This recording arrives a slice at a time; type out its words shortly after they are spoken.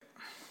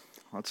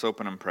Let's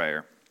open in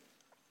prayer.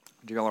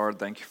 Dear Lord,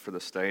 thank you for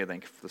this day.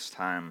 Thank you for this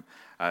time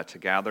to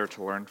gather,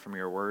 to learn from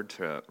your word,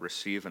 to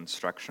receive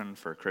instruction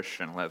for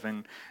Christian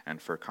living and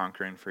for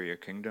conquering for your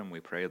kingdom. We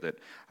pray that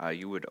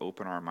you would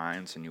open our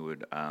minds and you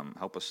would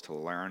help us to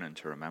learn and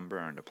to remember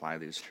and apply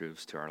these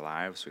truths to our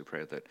lives. We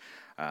pray that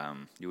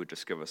you would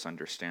just give us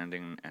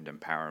understanding and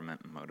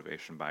empowerment and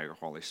motivation by your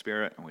Holy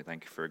Spirit. And we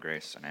thank you for your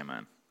grace, and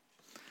amen.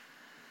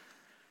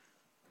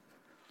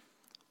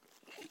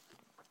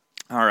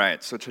 All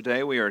right, so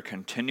today we are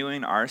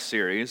continuing our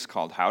series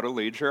called How to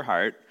Lead Your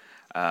Heart.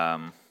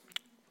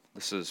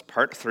 This is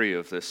part 3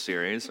 of this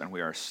series, and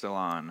we are still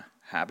on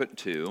Habit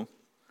 2.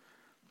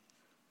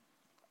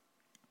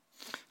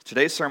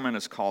 Today's sermon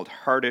is called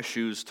Heart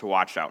Issues to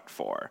Watch Out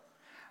For.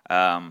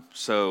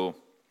 So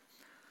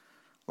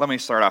let me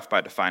start off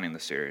by defining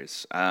the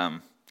series.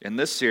 In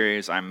this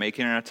series, I'm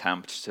making an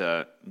attempt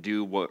to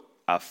do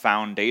a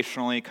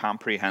foundationally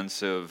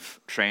comprehensive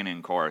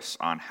training course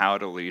on how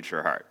to lead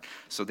your heart.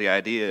 So the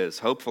idea is,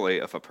 hopefully,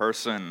 if a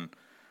person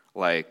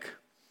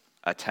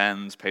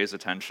attends, pays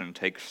attention,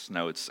 takes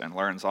notes, and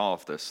learns all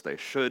of this, they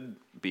should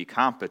be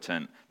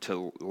competent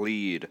to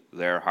lead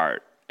their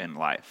heart in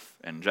life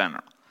in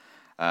general.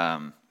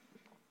 And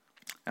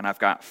I've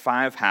got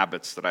 5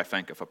 habits that I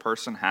think if a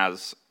person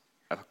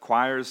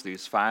acquires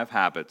these 5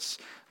 habits,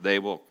 they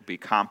will be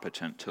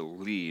competent to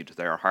lead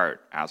their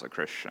heart as a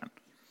Christian.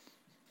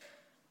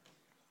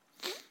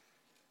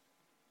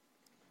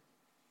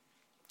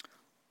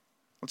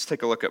 Let's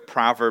take a look at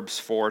Proverbs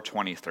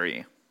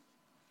 4:23.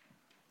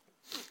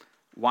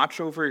 Watch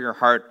over your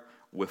heart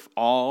with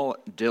all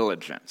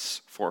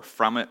diligence, for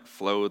from it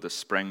flow the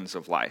springs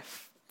of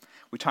life.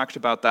 We talked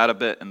about that a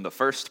bit in the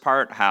first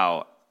part,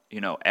 how,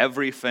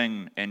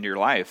 everything in your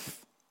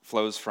life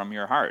flows from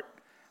your heart.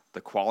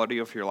 The quality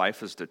of your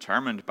life is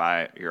determined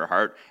by your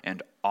heart,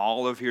 and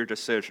all of your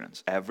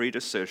decisions, every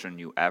decision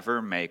you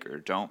ever make or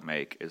don't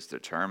make, is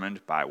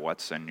determined by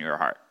what's in your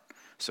heart.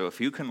 So if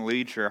you can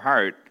lead your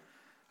heart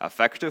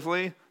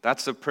effectively,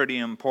 that's a pretty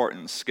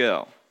important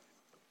skill.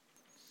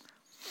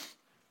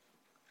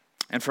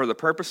 And for the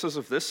purposes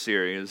of this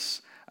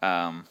series,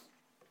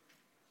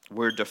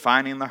 we're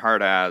defining the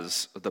heart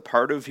as the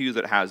part of you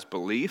that has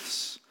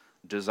beliefs,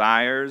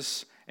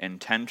 desires,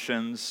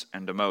 intentions,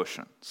 and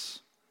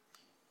emotions.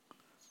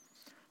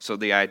 So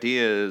the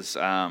idea is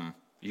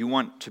you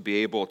want to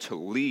be able to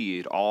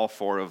lead all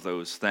 4 of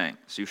those things.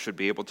 You should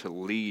be able to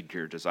lead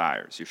your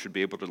desires. You should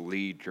be able to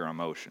lead your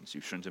emotions.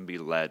 You shouldn't be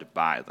led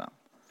by them.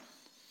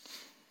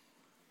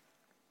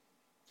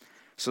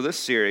 So this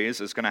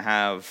series is going to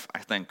have, I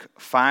think,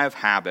 5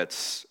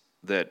 habits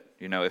that,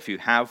 if you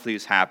have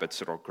these habits,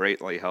 it'll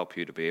greatly help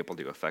you to be able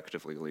to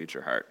effectively lead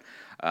your heart.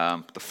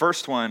 The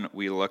first one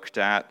we looked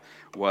at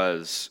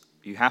was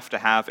you have to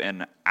have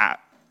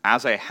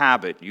as a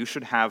habit, you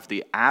should have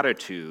the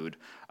attitude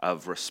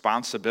of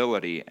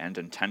responsibility and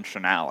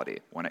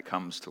intentionality when it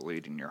comes to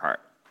leading your heart.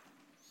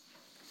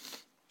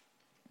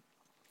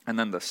 And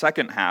then the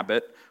second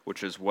habit,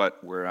 which is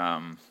what we're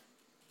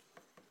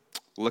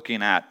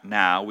looking at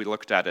now, we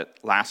looked at it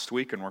last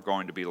week and we're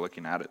going to be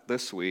looking at it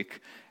this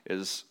week,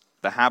 is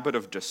the habit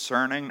of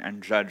discerning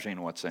and judging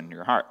what's in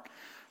your heart.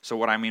 So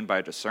what I mean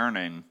by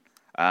discerning,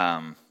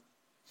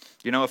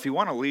 if you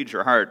want to lead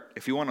your heart,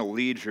 if you want to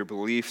lead your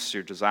beliefs,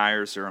 your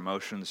desires, your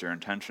emotions, your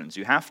intentions,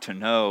 you have to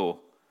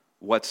know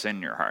what's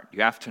in your heart.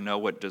 You have to know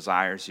what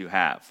desires you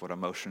have, what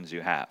emotions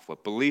you have,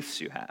 what beliefs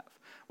you have,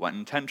 what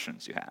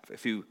intentions you have.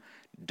 If you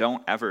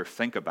don't ever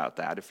think about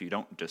that, if you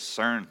don't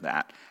discern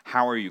that,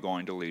 how are you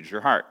going to lead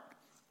your heart?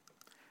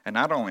 And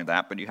not only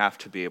that, but you have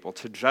to be able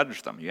to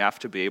judge them. You have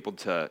to be able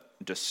to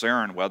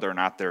discern whether or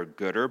not they're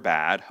good or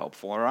bad,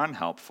 helpful or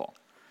unhelpful.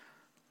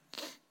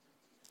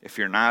 If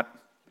you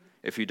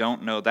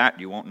don't know that,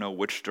 you won't know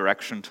which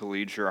direction to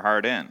lead your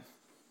heart in.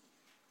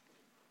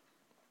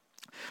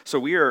 So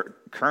we are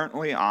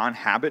currently on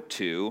Habit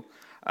 2.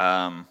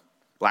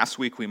 Last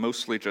week we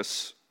mostly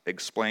just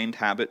explained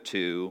Habit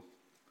 2.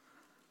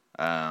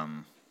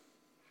 And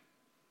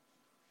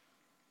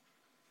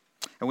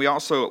we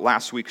also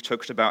last week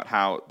talked about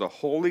how the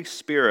Holy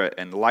Spirit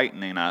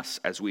enlightening us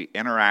as we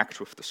interact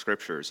with the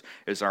Scriptures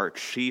is our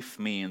chief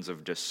means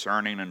of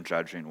discerning and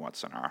judging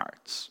what's in our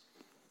hearts.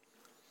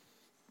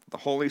 The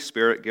Holy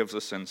Spirit gives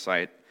us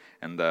insight,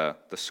 and the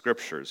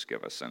Scriptures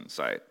give us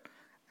insight.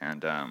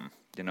 And,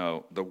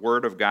 the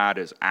Word of God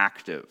is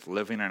active,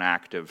 living and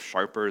active,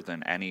 sharper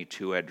than any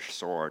two-edged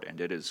sword,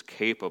 and it is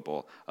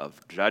capable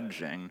of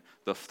judging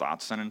the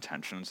thoughts and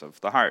intentions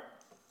of the heart.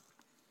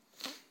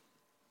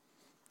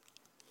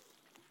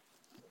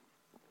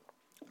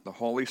 The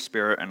Holy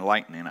Spirit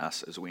enlightening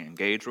us as we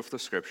engage with the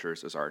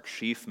Scriptures is our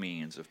chief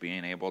means of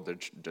being able to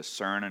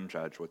discern and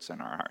judge what's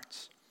in our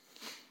hearts.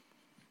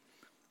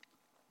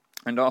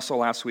 And also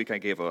last week I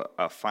gave a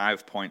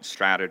 5-point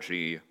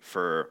strategy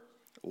for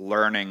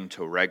learning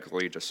to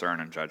regularly discern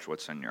and judge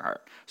what's in your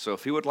heart. So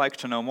if you would like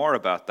to know more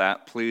about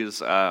that,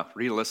 please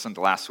re-listen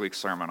to last week's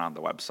sermon on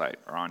the website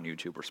or on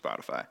YouTube or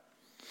Spotify.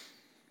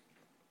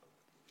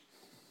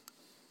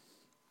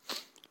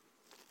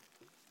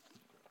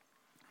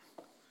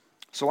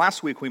 So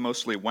last week we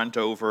mostly went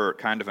over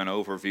kind of an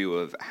overview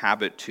of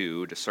habit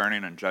 2,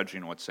 discerning and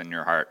judging what's in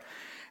your heart.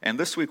 And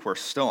this week we're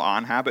still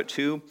on habit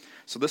 2.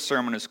 So this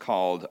sermon is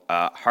called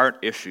Heart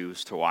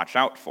Issues to Watch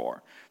Out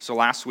For. So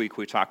last week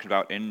we talked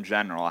about in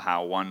general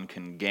how one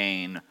can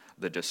gain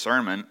the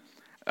discernment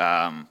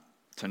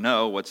to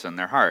know what's in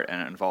their heart.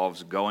 And it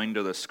involves going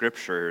to the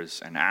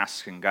scriptures and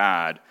asking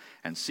God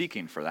and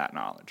seeking for that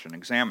knowledge and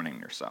examining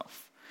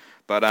yourself.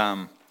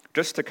 But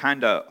just to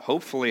kind of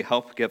hopefully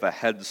help give a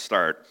head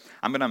start,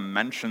 I'm going to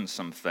mention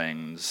some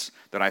things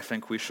that I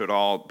think we should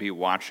all be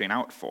watching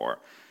out for.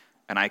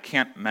 And I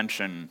can't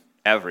mention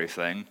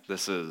everything.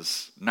 This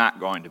is not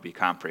going to be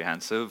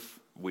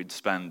comprehensive. We'd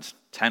spend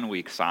 10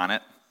 weeks on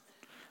it.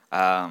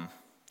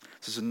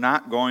 This is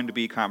not going to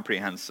be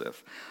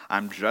comprehensive.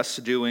 I'm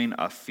just doing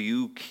a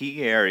few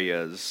key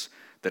areas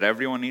that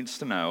everyone needs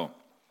to know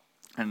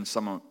and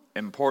some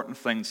important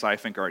things I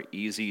think are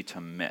easy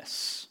to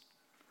miss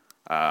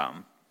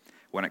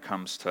when it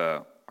comes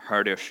to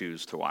heart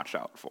issues to watch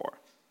out for.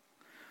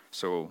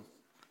 So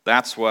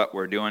that's what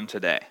we're doing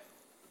today.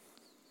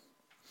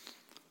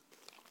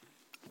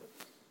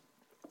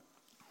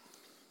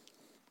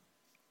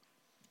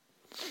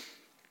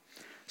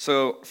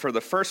 So for the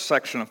first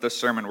section of this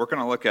sermon, we're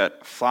going to look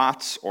at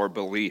thoughts or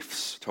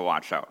beliefs to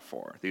watch out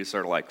for. These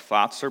are like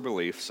thoughts or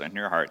beliefs in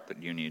your heart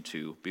that you need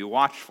to be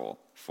watchful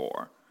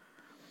for.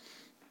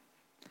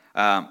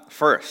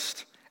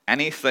 First,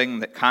 anything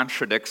that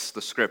contradicts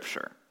the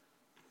Scripture.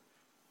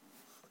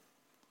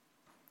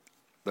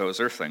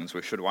 Those are things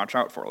we should watch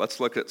out for. Let's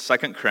look at 2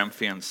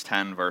 Corinthians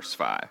 10, verse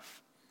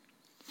 5.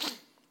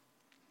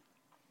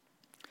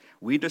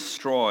 We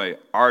destroy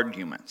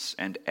arguments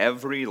and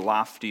every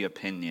lofty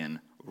opinion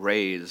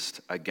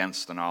raised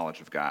against the knowledge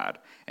of God,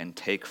 and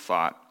take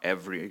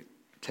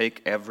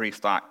every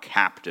thought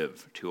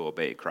captive to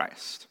obey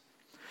Christ.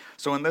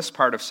 So in this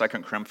part of 2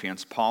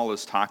 Corinthians, Paul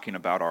is talking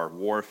about our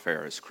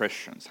warfare as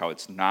Christians, how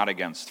it's not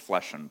against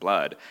flesh and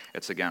blood,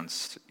 it's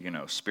against,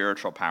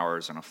 spiritual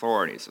powers and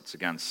authorities, it's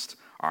against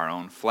our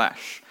own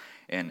flesh.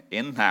 And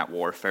in that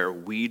warfare,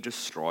 we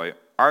destroy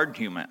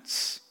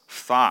arguments,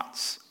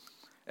 thoughts,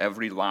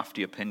 every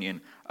lofty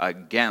opinion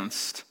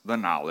against the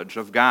knowledge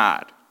of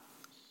God.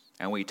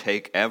 And we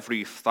take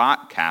every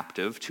thought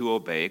captive to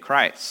obey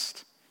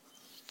Christ.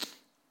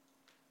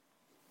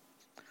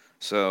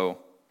 So,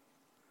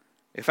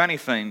 if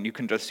anything, you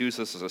can just use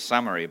this as a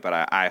summary,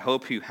 but I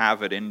hope you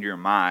have it in your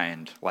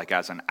mind, like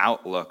as an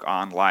outlook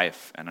on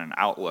life and an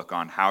outlook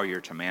on how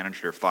you're to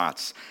manage your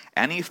thoughts.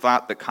 Any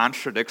thought that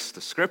contradicts the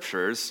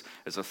Scriptures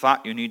is a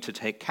thought you need to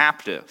take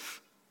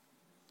captive.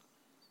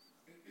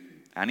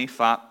 Any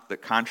thought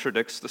that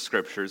contradicts the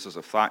Scriptures is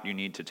a thought you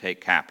need to take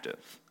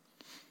captive.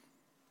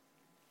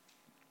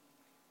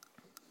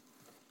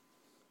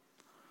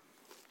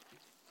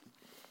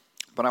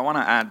 But I want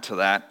to add to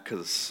that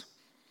because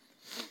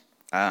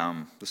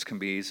this can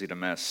be easy to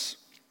miss.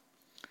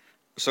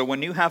 So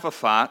when you have a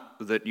thought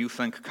that you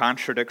think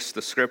contradicts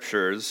the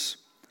Scriptures,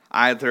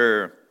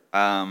 either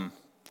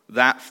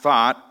that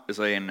thought is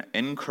an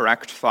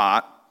incorrect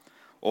thought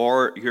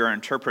or your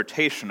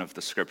interpretation of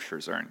the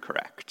Scriptures are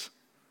incorrect.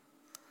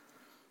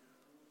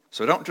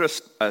 So don't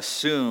just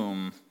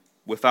assume,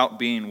 without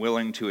being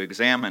willing to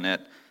examine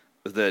it,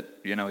 that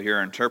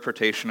your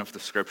interpretation of the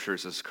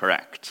Scriptures is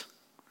correct.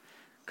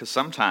 Because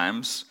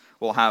sometimes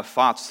we'll have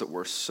thoughts that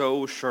we're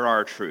so sure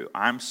are true.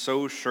 I'm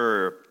so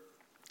sure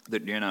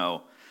that,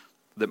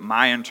 that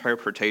my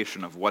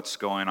interpretation of what's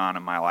going on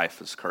in my life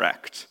is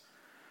correct.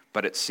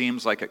 But it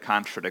seems like it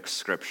contradicts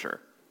Scripture.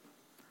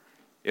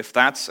 If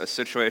that's a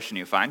situation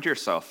you find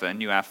yourself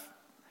in,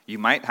 you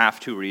might have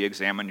to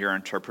re-examine your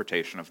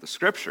interpretation of the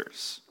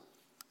Scriptures.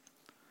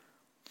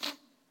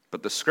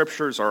 But the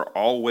Scriptures are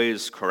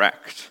always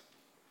correct.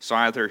 So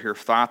either your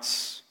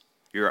thoughts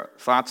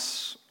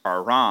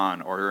are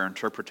wrong or your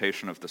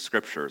interpretation of the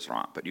Scripture is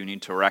wrong, but you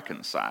need to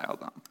reconcile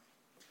them.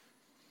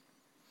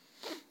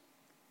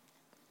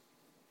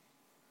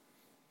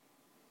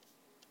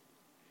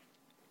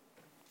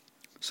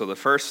 So the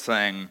first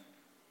thing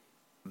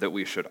that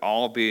we should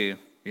all be,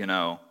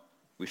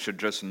 we should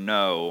just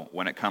know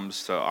when it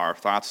comes to our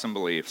thoughts and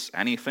beliefs,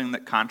 anything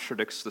that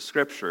contradicts the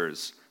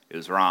Scriptures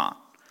is wrong,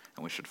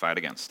 and we should fight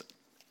against it.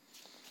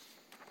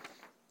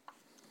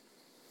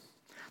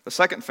 The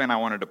second thing I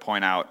wanted to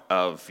point out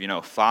of,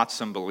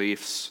 thoughts and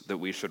beliefs that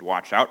we should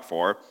watch out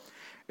for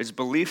is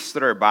beliefs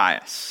that are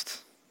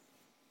biased.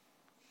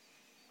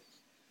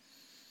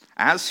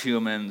 As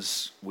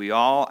humans, we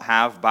all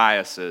have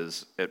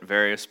biases at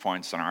various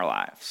points in our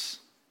lives.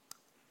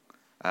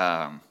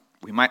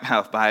 We might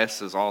have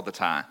biases all the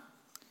time.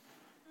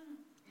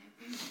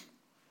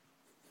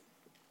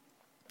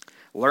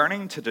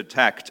 Learning to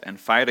detect and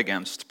fight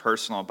against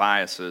personal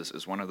biases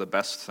is one of the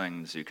best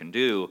things you can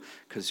do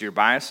because your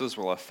biases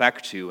will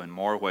affect you in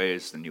more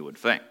ways than you would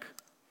think.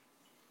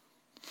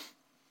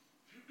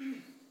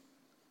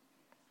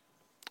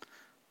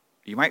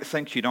 You might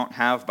think you don't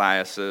have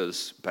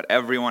biases, but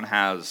everyone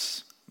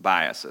has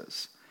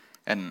biases.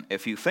 And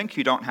if you think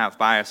you don't have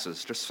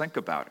biases, just think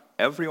about it.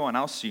 Everyone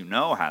else you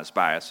know has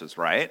biases,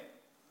 right?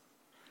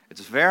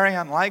 it's very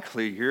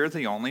unlikely you're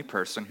the only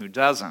person who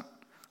doesn't.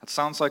 That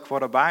sounds like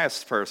what a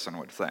biased person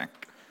would think.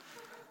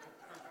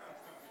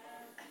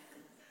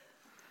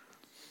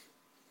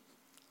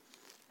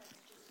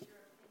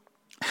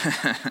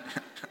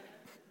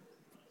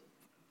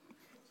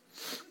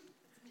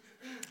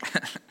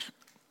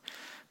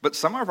 But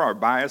some of our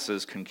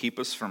biases can keep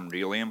us from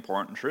really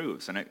important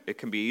truths, and it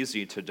can be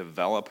easy to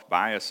develop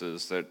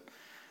biases that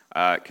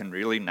can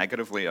really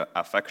negatively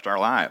affect our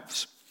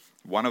lives.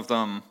 One of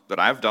them that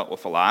I've dealt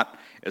with a lot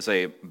is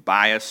a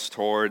bias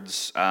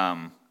towards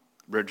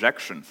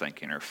rejection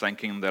thinking, or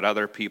thinking that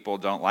other people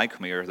don't like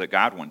me or that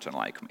God wouldn't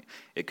like me.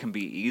 It can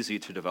be easy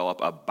to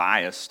develop a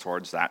bias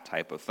towards that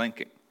type of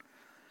thinking.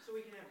 So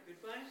we can have good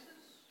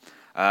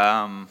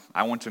biases?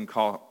 I wouldn't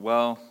call,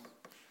 well,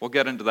 we'll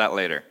get into that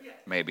later,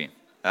 maybe.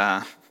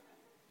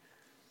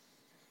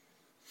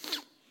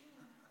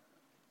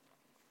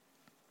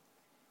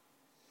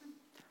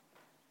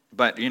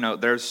 But,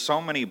 there's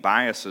so many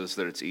biases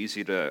that it's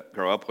easy to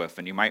grow up with,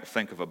 and you might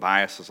think of a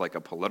bias as like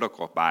a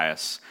political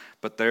bias,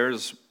 but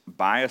there's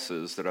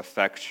biases that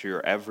affect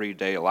your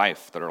everyday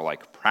life that are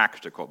like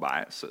practical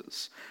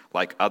biases,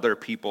 like other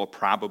people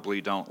probably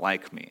don't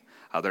like me,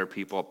 other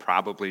people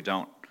probably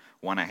don't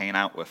want to hang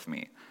out with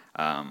me,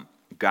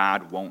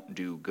 God won't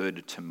do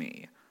good to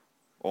me,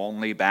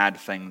 only bad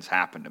things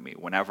happen to me,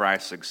 whenever I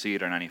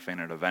succeed in anything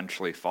it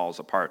eventually falls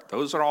apart.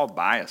 Those are all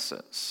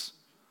biases.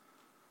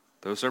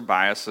 Those are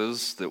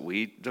biases that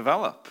we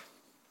develop,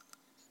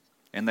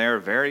 and they are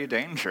very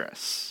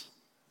dangerous.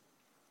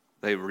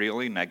 They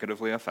really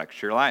negatively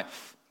affect your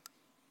life.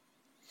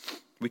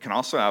 We can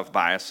also have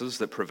biases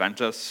that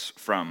prevent us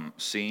from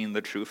seeing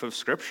the truth of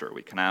Scripture.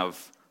 We can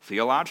have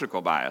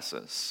theological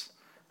biases,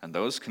 and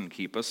those can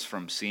keep us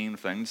from seeing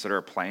things that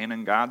are plain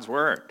in God's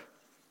Word.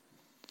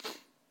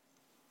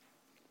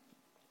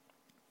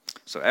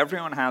 So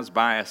everyone has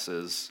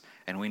biases,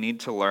 and we need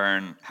to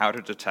learn how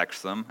to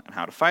detect them and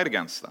how to fight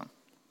against them.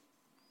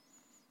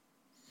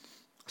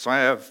 So I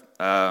have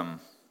an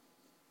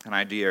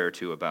idea or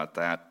two about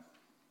that.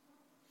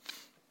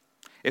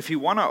 If you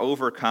want to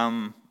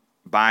overcome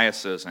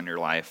biases in your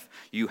life,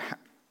 you have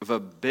the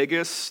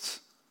biggest,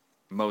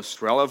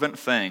 most relevant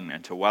thing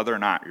into whether or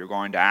not you're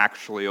going to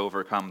actually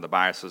overcome the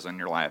biases in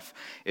your life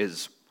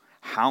is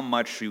how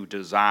much you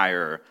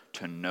desire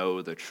to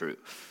know the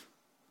truth.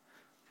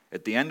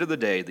 At the end of the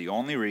day, the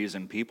only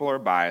reason people are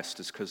biased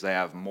is because they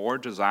have more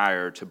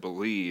desire to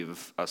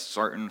believe a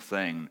certain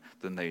thing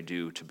than they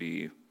do to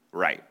be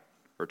right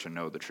or to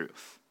know the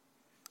truth.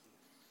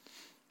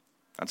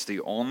 That's the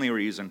only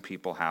reason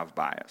people have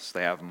bias.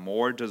 They have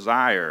more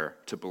desire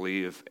to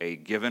believe a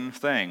given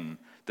thing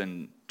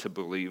than to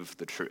believe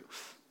the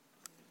truth.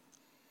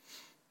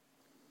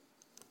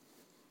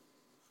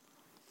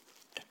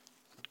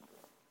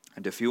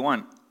 And if you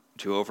want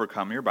to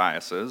overcome your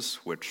biases,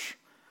 which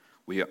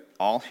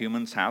all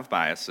humans have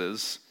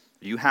biases,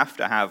 you have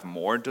to have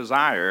more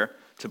desire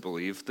to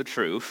believe the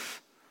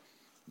truth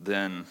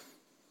than,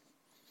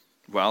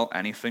 well,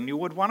 anything you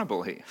would want to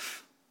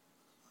believe.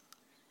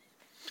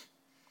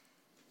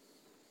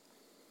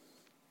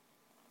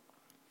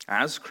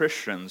 As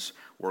Christians,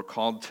 we're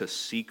called to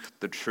seek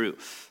the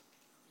truth.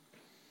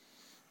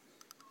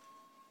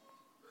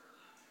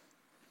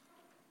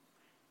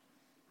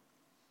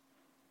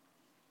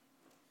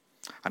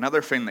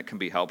 Another thing that can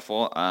be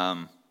helpful,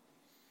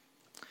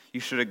 you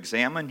should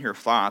examine your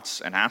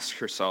thoughts and ask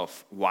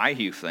yourself why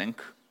you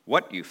think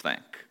what you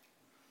think.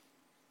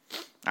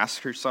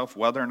 Ask yourself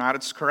whether or not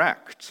it's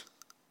correct.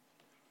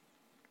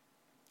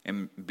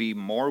 And be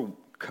more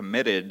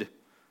committed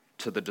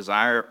to the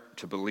desire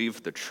to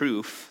believe the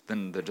truth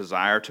than the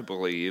desire to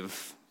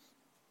believe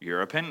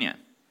your opinion.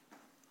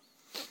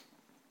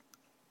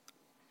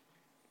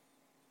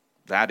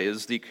 That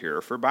is the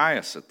cure for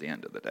bias at the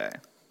end of the day.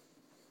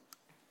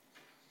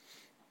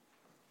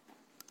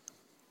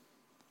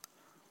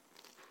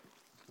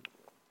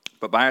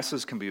 But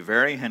biases can be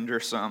very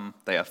hindersome.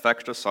 They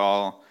affect us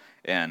all.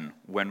 And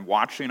when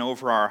watching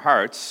over our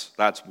hearts,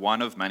 that's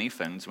one of many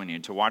things we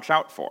need to watch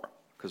out for,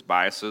 because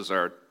biases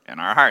are in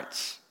our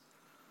hearts.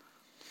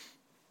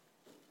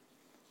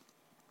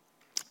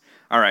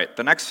 All right,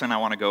 the next thing I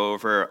want to go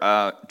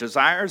over,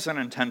 desires and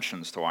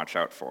intentions to watch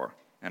out for.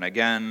 And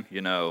again,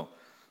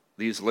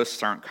 these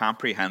lists aren't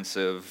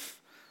comprehensive.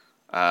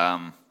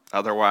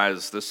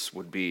 Otherwise, this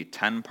would be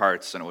 10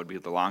 parts, and it would be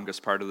the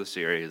longest part of the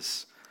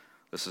series.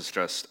 This is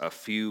just a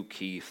few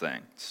key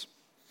things.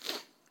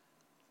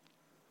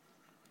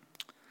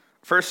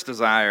 First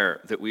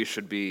desire that we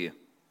should be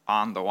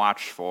on the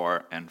watch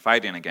for and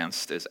fighting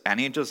against is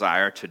any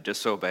desire to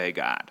disobey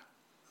God.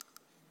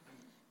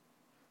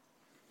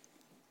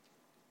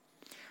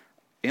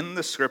 In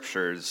the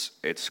Scriptures,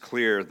 it's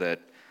clear that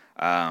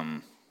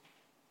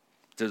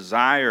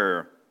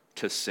desire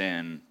to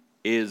sin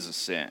is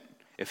sin.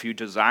 If you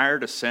desire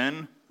to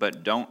sin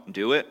but don't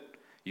do it,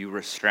 you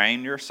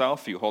restrain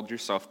yourself, you hold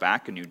yourself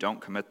back, and you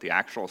don't commit the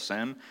actual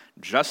sin,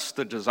 just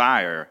the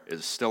desire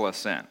is still a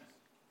sin.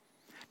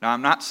 Now,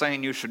 I'm not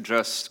saying you should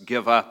just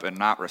give up and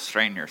not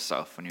restrain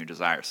yourself when you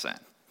desire sin.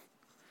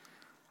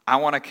 I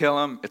want to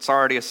kill him. It's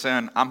already a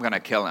sin. I'm going to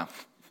kill him.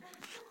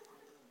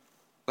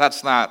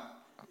 That's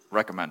not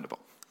recommendable.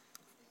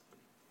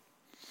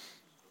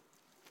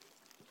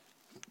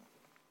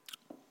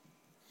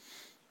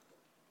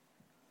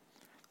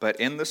 But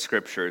in the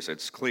scriptures,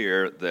 it's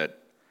clear that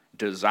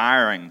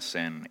desiring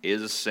sin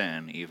is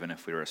sin, even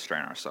if we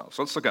restrain ourselves.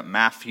 Let's look at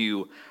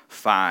Matthew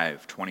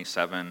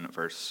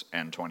 5:27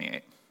 and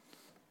 28.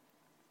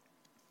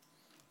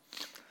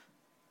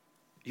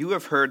 You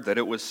have heard that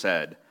it was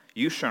said,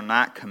 "You shall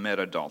not commit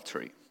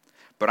adultery."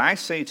 But I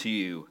say to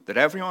you that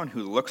everyone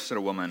who looks at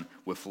a woman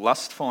with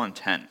lustful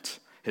intent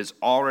has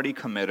already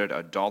committed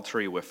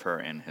adultery with her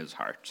in his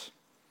heart.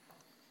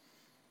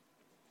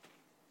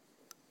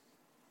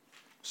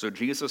 So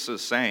Jesus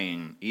is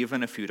saying,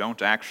 even if you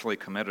don't actually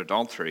commit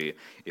adultery,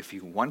 if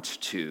you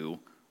want to,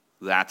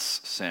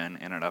 that's sin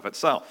in and of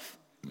itself.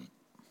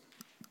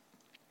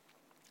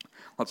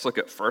 Let's look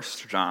at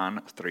 1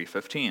 John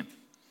 3:15.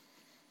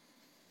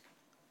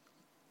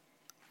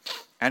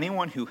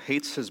 Anyone who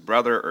hates his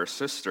brother or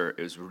sister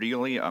is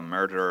really a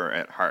murderer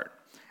at heart,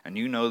 and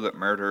you know that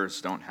murderers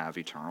don't have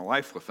eternal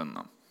life within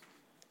them.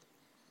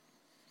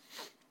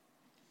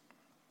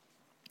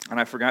 And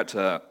I forgot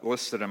to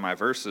list it in my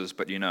verses,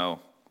 but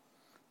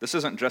this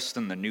isn't just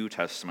in the New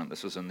Testament,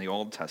 this is in the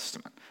Old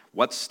Testament.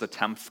 What's the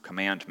 10th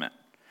commandment?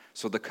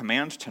 So the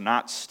command to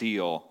not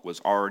steal was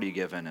already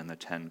given in the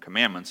 10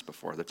 Commandments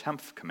before the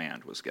 10th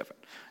command was given.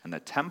 And the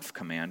 10th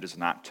command is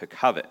not to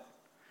covet,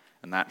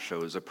 and that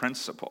shows a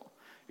principle.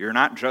 You're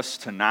not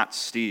just to not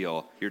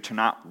steal, you're to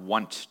not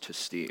want to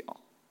steal.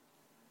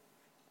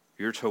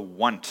 You're to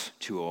want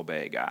to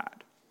obey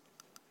God.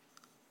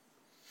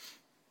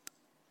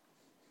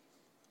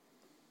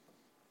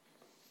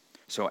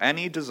 So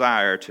any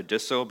desire to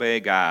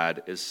disobey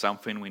God is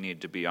something we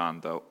need to be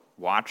on the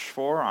watch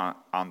for,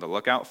 on the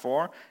lookout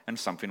for, and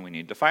something we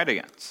need to fight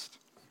against.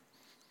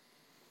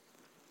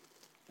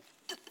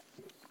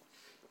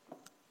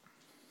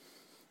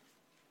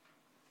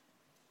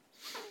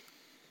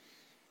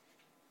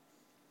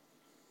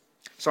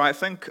 So I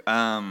think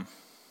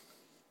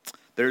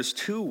there's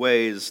two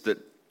ways that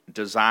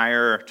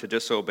desire to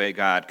disobey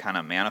God kind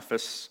of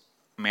manifests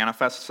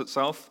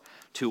itself.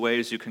 Two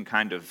ways you can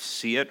kind of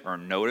see it or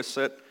notice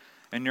it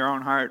in your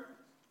own heart.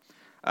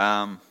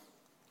 Well,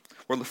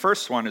 the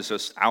first one is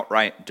just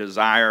outright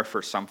desire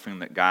for something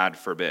that God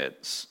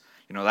forbids.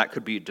 That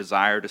could be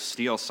desire to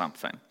steal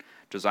something,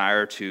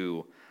 desire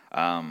to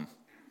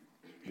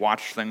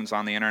watch things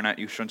on the internet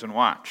you shouldn't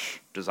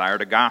watch, desire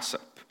to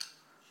gossip,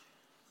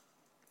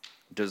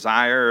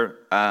 desire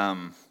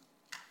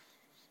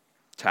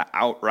to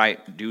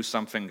outright do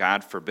something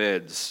God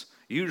forbids.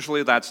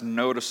 Usually that's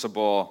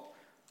noticeable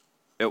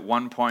at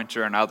one point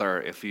or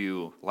another if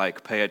you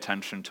pay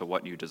attention to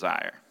what you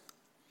desire.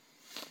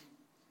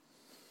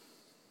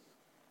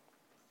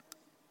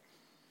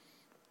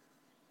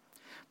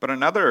 But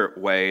another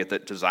way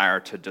that desire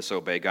to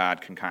disobey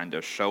God can kind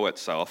of show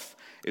itself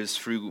is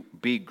through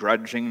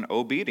begrudging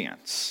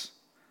obedience.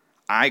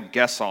 I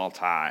guess I'll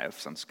tithe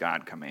since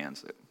God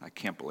commands it. I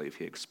can't believe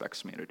he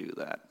expects me to do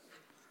that.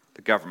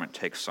 The government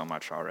takes so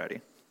much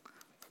already.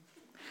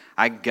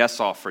 I guess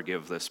I'll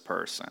forgive this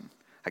person.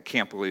 I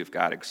can't believe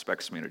God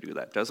expects me to do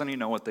that. Doesn't he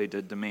know what they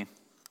did to me?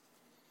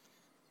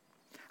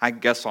 I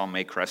guess I'll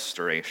make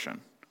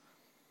restoration.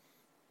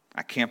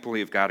 I can't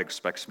believe God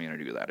expects me to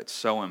do that. It's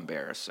so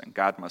embarrassing.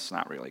 God must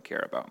not really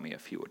care about me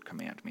if he would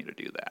command me to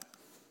do that.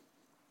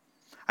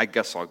 I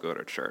guess I'll go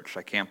to church.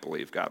 I can't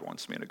believe God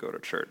wants me to go to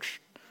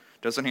church.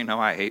 Doesn't he know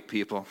I hate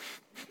people?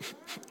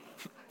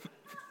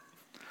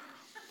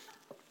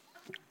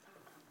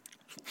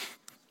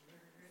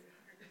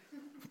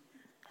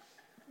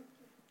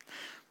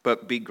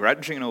 But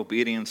begrudging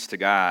obedience to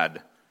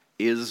God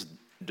is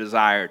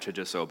desire to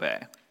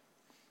disobey.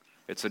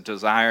 It's a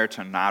desire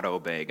to not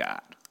obey God.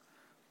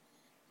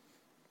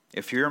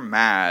 If you're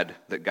mad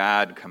that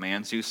God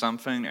commands you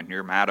something and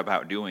you're mad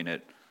about doing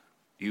it,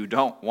 you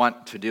don't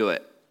want to do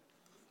it.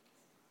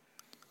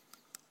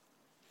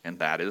 And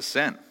that is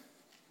sin.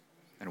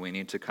 And we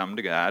need to come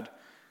to God,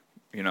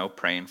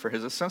 praying for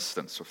his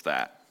assistance with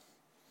that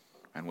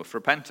and with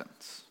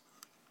repentance.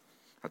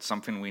 That's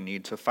something we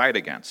need to fight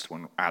against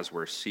as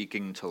we're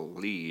seeking to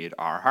lead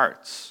our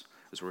hearts,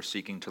 as we're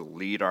seeking to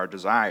lead our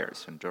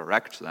desires and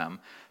direct them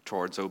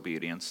towards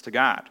obedience to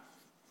God.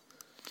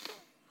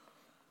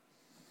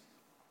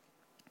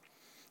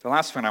 The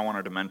last thing I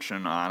wanted to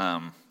mention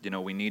on,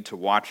 we need to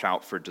watch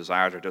out for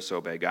desire to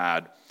disobey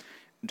God.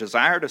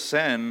 Desire to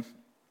sin,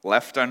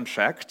 left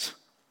unchecked,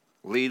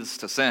 leads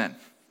to sin.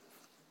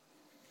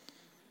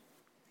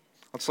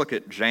 Let's look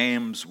at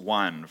James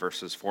 1,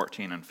 verses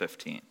 14 and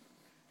 15.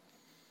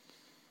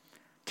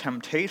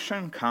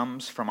 Temptation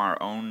comes from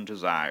our own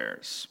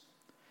desires,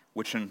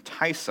 which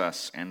entice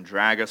us and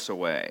drag us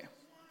away.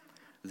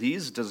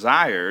 These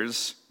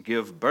desires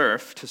give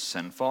birth to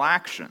sinful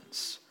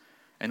actions,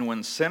 and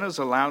when sin is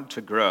allowed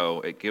to grow,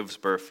 it gives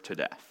birth to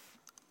death.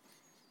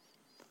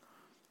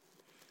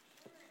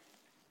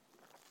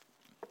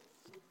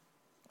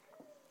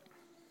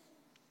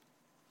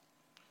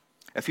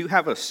 If you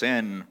have a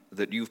sin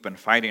that you've been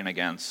fighting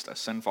against, a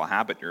sinful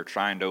habit you're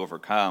trying to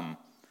overcome,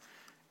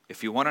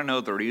 if you want to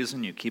know the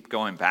reason you keep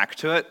going back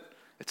to it,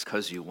 it's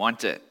because you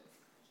want it.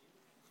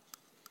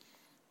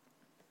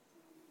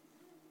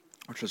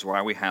 Which is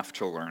why we have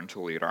to learn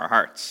to lead our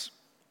hearts.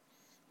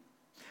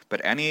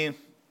 But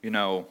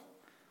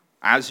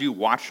as you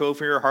watch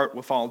over your heart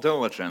with all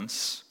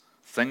diligence,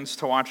 things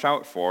to watch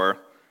out for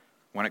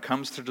when it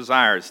comes to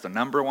desires, the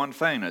number one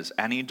thing is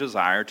any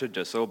desire to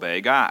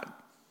disobey God.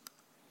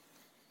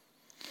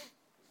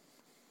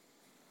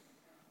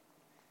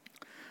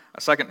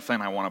 A second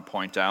thing I want to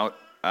point out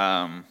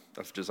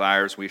of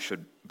desires we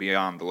should be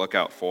on the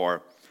lookout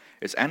for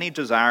is any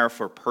desire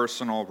for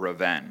personal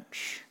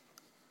revenge.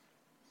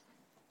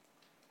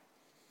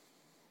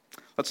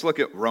 Let's look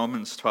at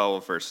Romans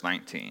 12, verse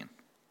 19.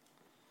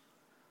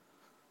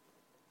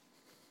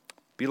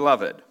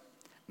 Beloved,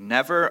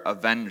 never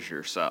avenge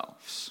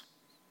yourselves,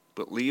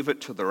 but leave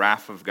it to the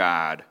wrath of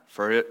God,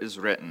 for it is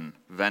written,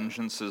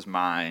 vengeance is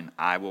mine,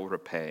 I will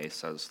repay,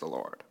 says the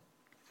Lord.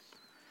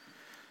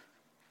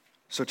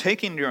 So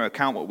taking into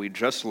account what we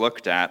just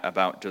looked at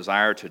about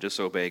desire to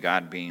disobey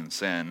God being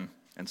sin,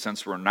 and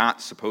since we're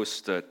not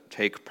supposed to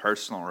take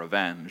personal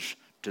revenge,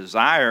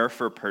 desire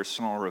for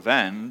personal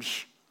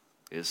revenge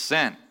is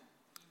sin.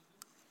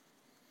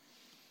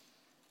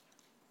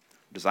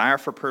 Desire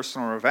for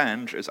personal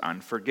revenge is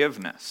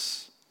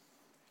unforgiveness.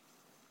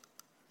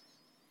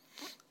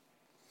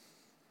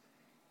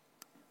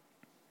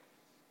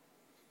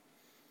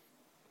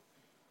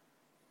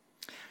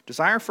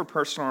 Desire for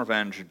personal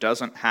revenge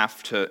doesn't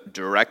have to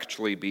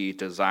directly be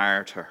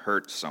desire to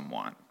hurt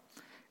someone.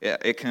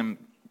 It can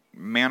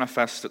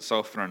manifest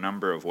itself in a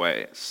number of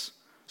ways.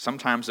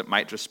 Sometimes it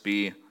might just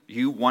be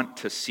you want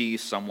to see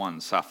someone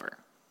suffer.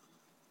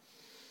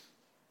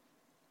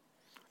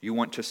 You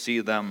want to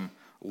see them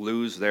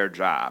lose their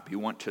job. You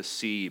want to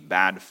see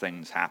bad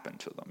things happen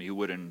to them. You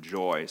would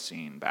enjoy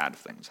seeing bad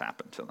things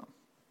happen to them.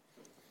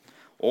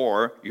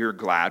 Or you're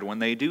glad when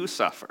they do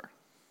suffer.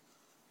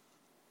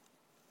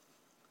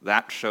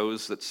 That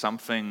shows that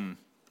something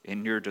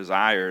in your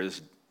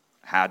desires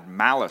had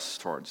malice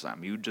towards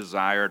them. You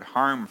desired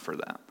harm for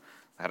them.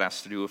 That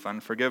has to do with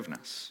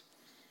unforgiveness.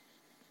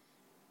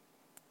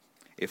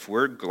 If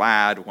we're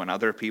glad when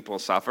other people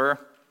suffer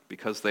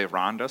because they've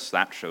wronged us,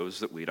 that shows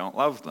that we don't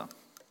love them.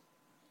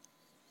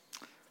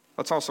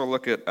 Let's also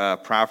look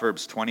at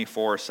Proverbs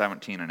 24,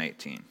 17, and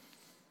 18.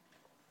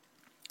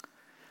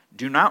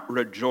 Do not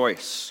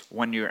rejoice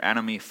when your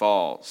enemy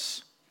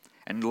falls,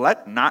 and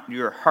let not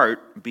your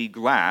heart be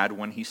glad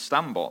when he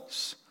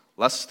stumbles,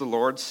 lest the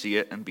Lord see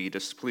it and be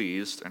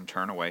displeased and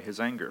turn away his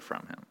anger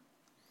from him.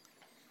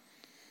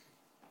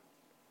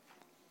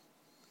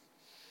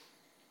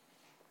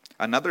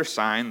 Another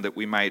sign that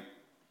we might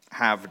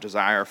have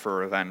desire for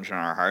revenge in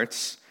our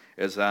hearts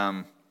is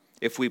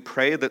if we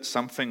pray that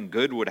something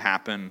good would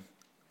happen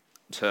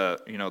to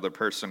the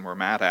person we're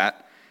mad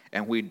at,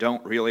 and we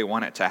don't really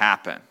want it to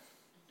happen.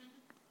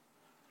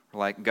 We're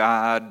like,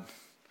 God,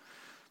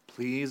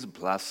 please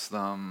bless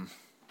them.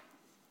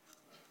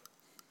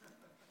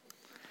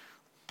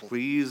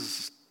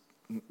 Please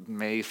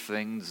may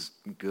things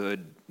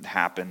good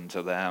happen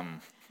to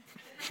them.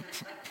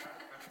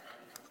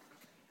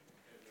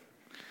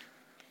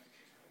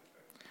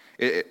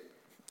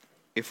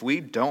 If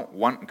we don't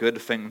want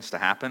good things to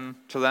happen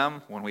to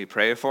them when we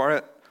pray for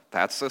it,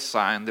 that's a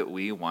sign that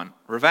we want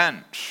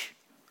revenge.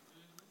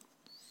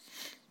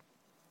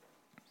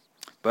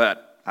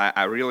 But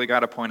I really got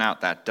to point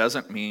out that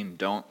doesn't mean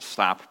don't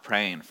stop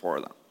praying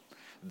for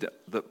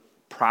them.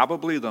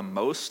 Probably the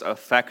most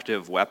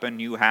effective weapon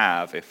you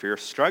have if you're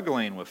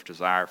struggling with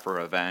desire for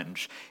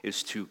revenge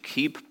is to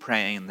keep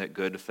praying that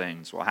good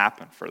things will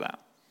happen for them.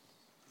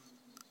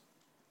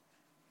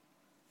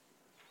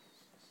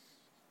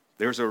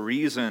 There's a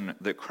reason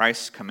that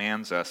Christ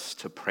commands us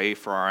to pray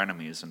for our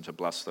enemies and to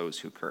bless those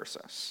who curse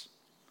us.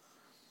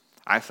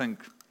 I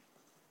think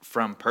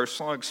from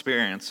personal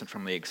experience and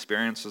from the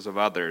experiences of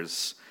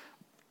others,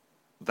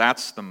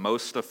 that's the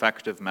most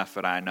effective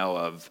method I know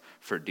of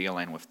for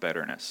dealing with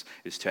bitterness,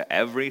 is to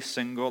every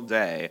single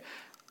day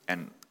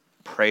and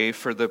pray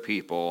for the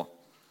people,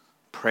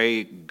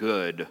 pray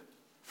good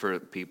for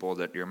people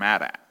that you're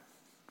mad at,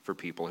 for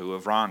people who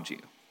have wronged you.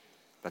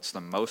 That's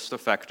the most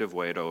effective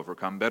way to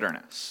overcome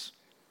bitterness.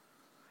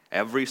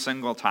 Every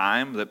single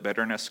time that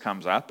bitterness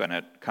comes up, and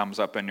it comes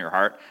up in your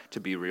heart to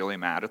be really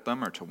mad at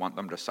them or to want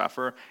them to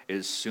suffer,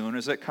 as soon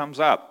as it comes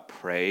up,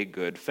 pray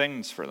good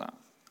things for them.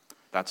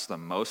 That's the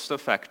most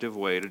effective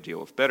way to deal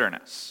with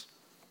bitterness.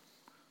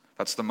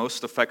 That's the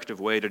most effective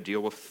way to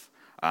deal with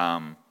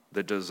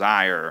the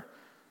desire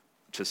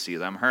to see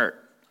them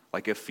hurt.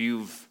 Like if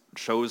you've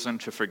chosen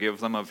to forgive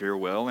them of your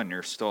will and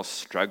you're still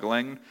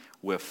struggling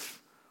with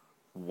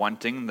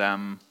wanting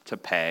them to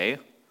pay,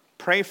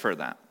 pray for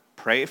them.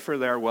 Pray for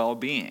their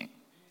well-being.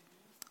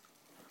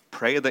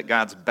 Pray that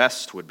God's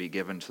best would be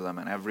given to them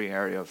in every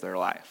area of their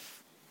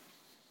life.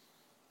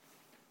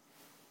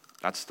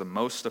 That's the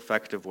most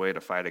effective way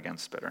to fight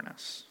against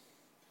bitterness.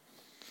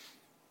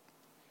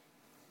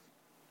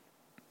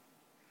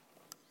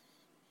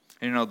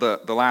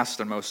 The last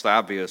and most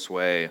obvious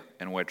way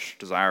in which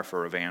desire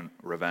for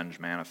revenge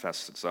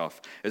manifests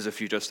itself is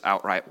if you just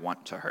outright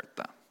want to hurt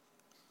them.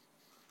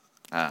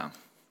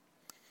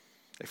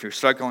 If you're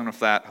struggling with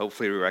that,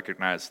 hopefully you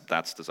recognize that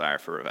that's desire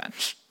for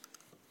revenge.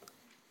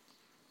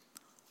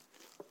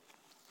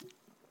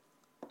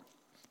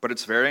 But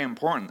it's very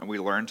important that we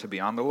learn to be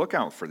on the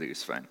lookout for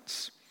these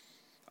things.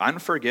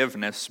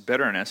 Unforgiveness,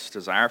 bitterness,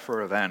 desire for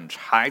revenge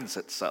hides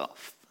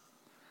itself.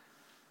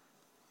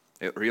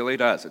 It really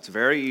does. It's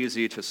very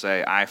easy to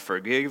say, I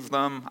forgave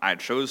them, I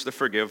chose to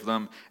forgive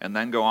them, and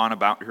then go on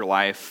about your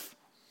life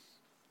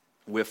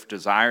with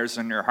desires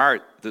in your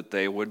heart that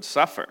they would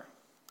suffer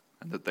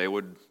and that they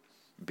would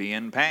be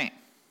in pain.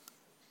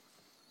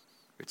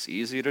 It's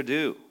easy to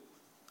do.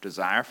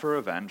 Desire for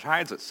revenge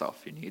hides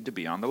itself. You need to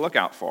be on the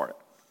lookout for it.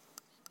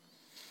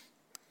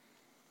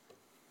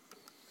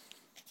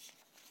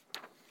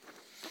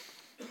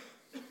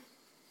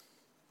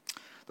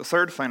 The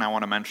third thing I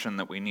want to mention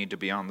that we need to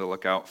be on the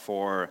lookout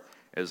for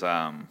is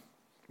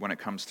when it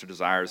comes to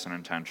desires and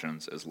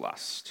intentions is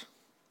lust.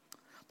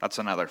 That's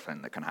another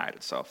thing that can hide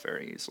itself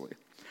very easily.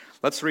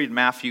 Let's read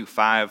Matthew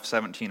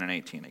 5:17 and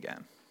 18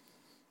 again.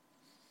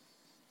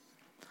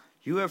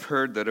 You have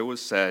heard that it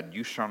was said,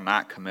 you shall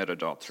not commit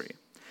adultery.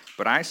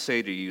 But I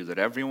say to you that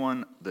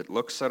everyone that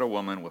looks at a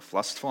woman with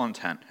lustful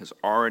intent has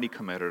already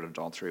committed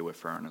adultery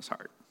with her in his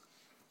heart.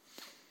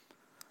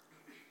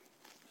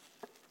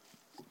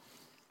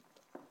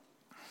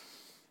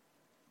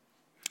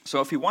 So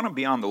if you want to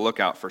be on the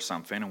lookout for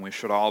something, and we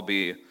should all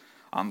be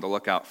on the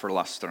lookout for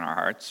lust in our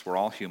hearts, we're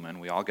all human,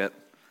 we all get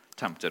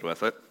tempted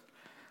with it,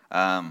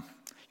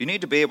 you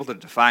need to be able to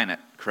define it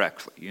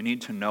correctly. You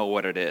need to know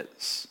what it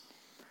is.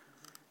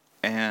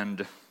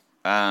 And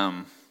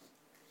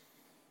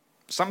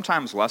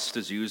sometimes lust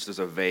is used as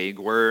a vague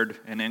word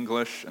in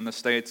English in the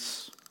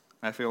States,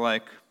 I feel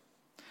like.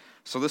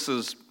 So this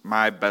is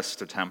my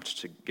best attempt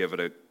to give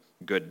it a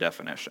good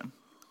definition.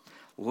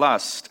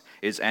 Lust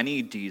is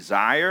any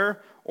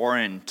desire or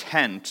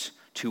intent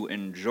to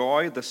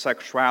enjoy the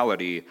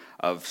sexuality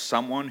of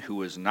someone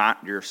who is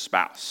not your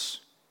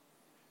spouse.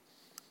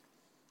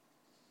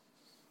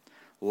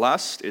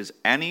 Lust is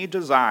any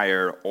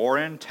desire or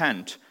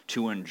intent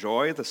to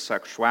enjoy the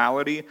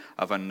sexuality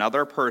of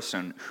another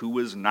person who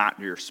is not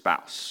your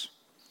spouse.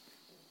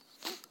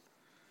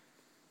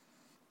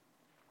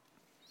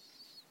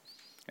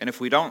 And if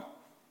we don't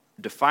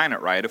define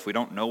it right, if we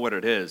don't know what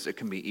it is, it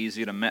can be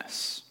easy to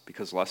miss,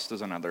 because lust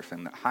is another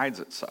thing that hides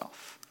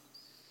itself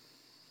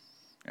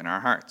in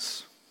our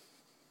hearts.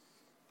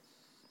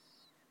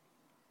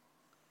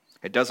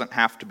 It doesn't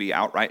have to be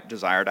outright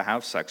desire to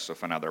have sex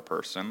with another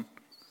person.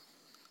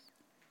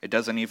 It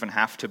doesn't even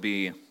have to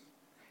be,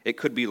 it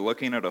could be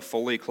looking at a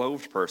fully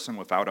clothed person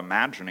without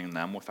imagining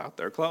them without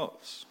their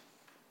clothes.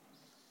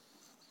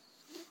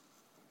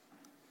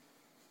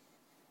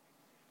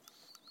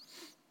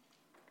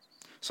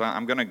 So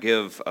I'm going to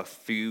give a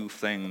few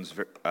things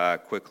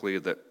quickly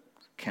that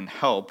can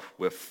help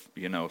with,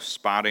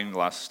 spotting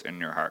lust in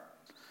your heart.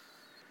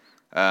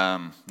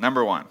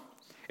 Number one,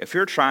 if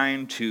you're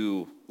trying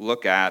to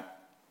look at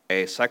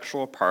a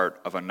sexual part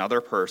of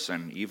another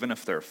person, even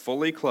if they're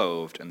fully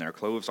clothed and their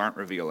clothes aren't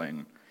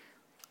revealing,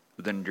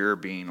 then you're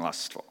being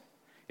lustful.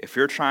 If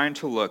you're trying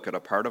to look at a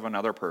part of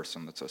another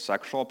person that's a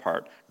sexual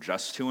part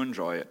just to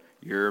enjoy it,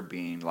 you're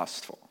being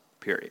lustful,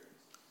 period.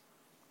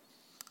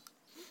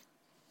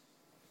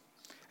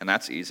 And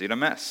that's easy to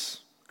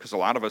miss, because a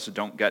lot of us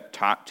don't get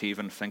taught to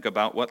even think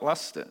about what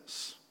lust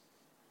is.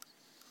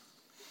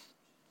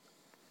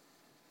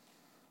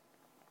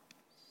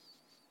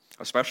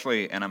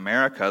 Especially in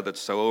America that's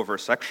so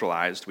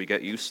over-sexualized, we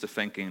get used to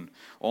thinking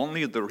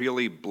only the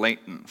really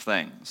blatant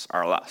things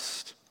are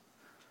lust,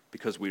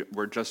 because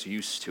we're just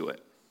used to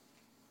it.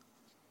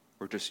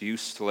 We're just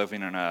used to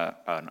living in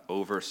an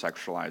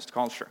over-sexualized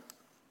culture.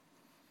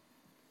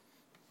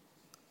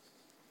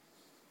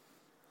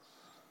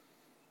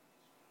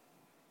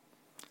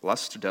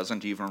 Lust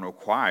doesn't even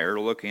require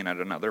looking at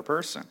another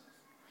person.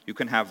 You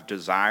can have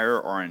desire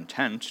or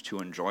intent to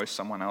enjoy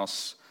someone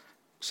else's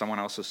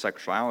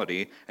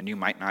sexuality, and you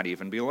might not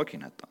even be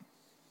looking at them.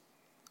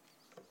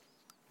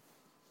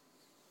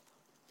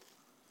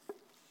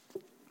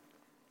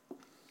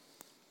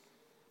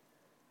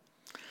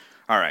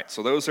 All right,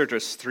 so those are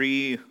just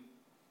 3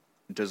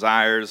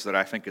 desires that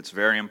I think it's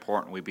very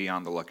important we be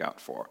on the lookout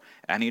for.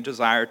 Any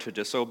desire to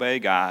disobey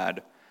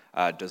God,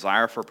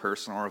 desire for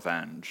personal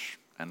revenge,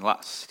 and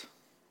lust.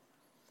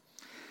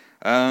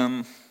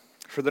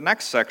 For the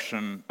next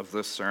section of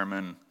this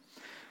sermon,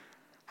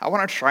 I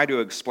want to try to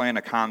explain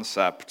a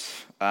concept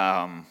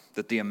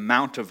that the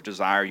amount of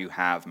desire you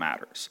have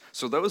matters.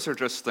 So those are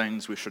just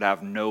things we should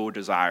have no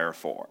desire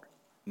for.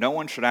 No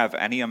one should have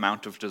any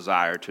amount of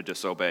desire to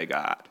disobey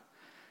God.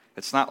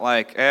 It's not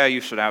like,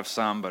 you should have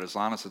some, but as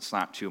long as it's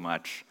not too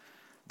much.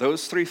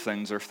 Those 3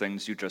 things are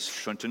things you just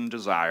shouldn't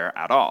desire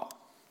at all.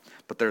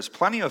 But there's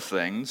plenty of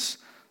things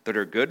that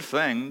are good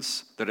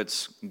things, that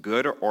it's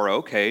good or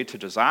okay to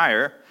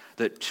desire,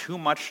 that too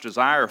much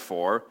desire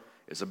for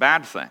is a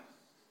bad thing.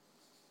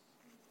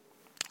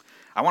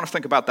 I want to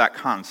think about that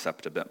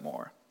concept a bit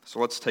more. So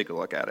let's take a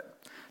look at it.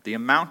 The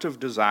amount of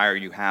desire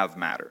you have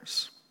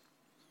matters.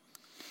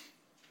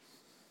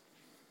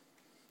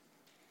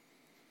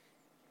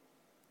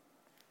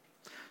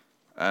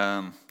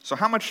 So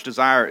how much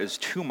desire is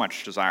too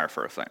much desire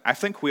for a thing? I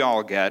think we've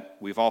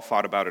all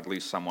thought about it at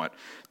least somewhat,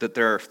 that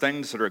there are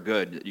things that are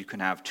good that you can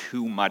have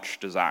too much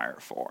desire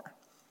for.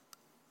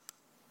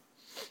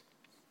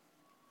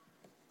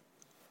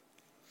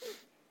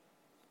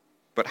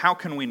 But how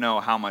can we know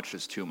how much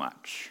is too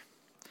much?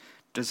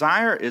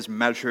 Desire is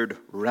measured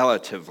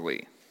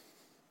relatively.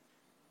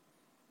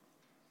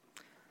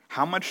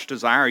 How much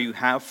desire you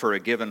have for a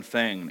given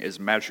thing is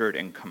measured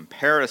in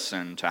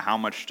comparison to how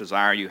much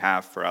desire you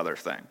have for other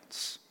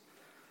things.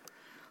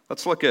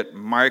 Let's look at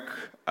Mark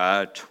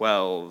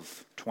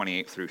 12,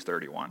 28 through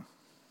 31.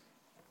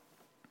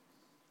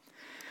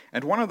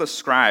 And one of the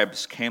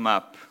scribes came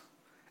up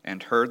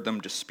and heard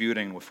them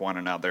disputing with one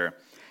another,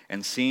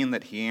 and seeing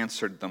that he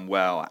answered them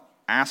well,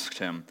 asked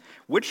him,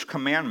 "Which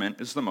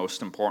commandment is the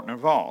most important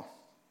of all?"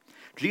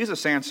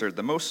 Jesus answered,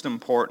 "The most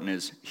important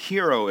is,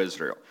 'Hear, O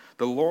Israel,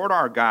 the Lord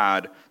our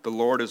God, the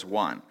Lord is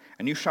one,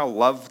 and you shall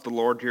love the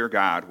Lord your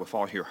God with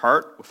all your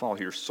heart, with all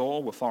your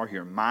soul, with all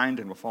your mind,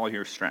 and with all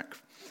your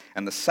strength.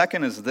 And the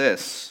second is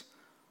this,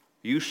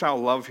 you shall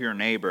love your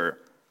neighbor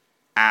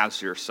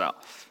as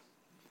yourself.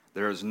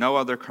 There is no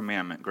other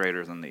commandment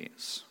greater than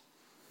these.'"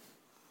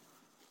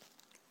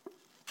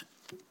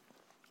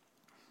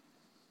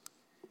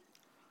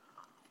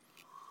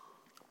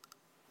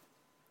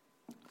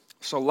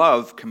 So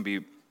love can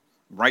be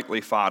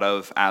rightly thought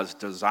of as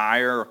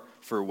desire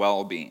for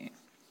well-being.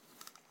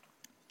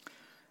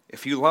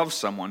 If you love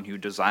someone, you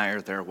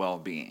desire their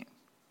well-being.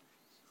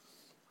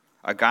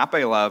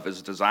 Agape love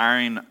is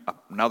desiring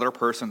another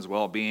person's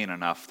well-being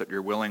enough that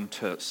you're willing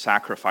to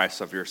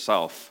sacrifice of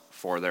yourself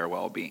for their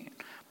well-being.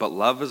 But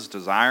love is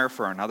desire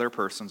for another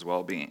person's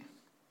well-being.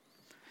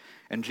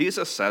 And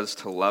Jesus says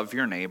to love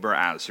your neighbor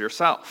as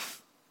yourself.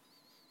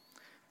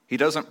 He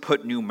doesn't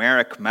put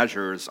numeric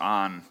measures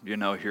on,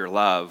 your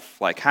love,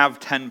 like have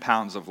 10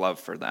 pounds of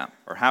love for them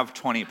or have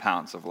 20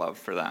 pounds of love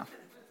for them.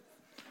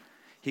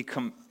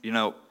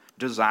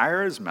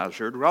 Desire is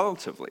measured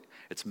relatively.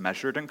 It's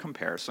measured in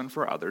comparison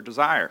for other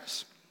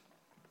desires.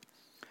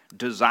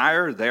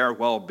 Desire their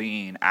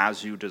well-being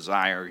as you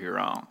desire your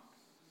own.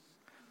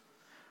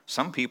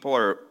 Some people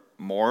are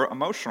more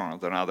emotional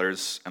than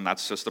others, and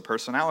that's just a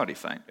personality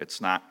thing.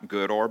 It's not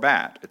good or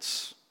bad.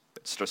 It's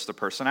just a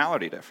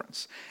personality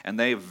difference. And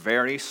they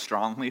very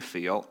strongly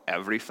feel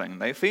everything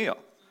they feel.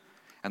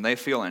 And they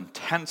feel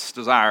intense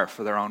desire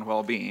for their own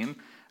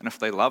well-being. And if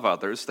they love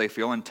others, they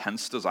feel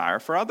intense desire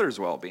for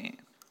others'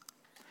 well-being.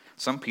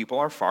 Some people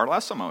are far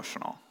less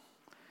emotional.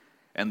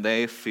 And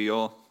they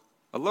feel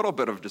a little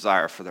bit of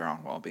desire for their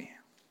own well-being.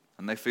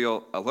 And they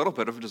feel a little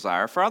bit of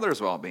desire for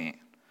others' well-being.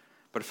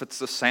 But if it's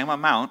the same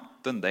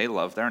amount, then they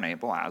love their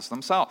neighbor as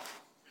themselves.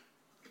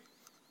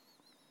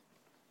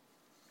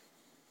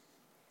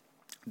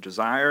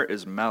 Desire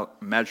is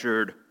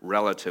measured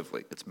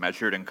relatively. It's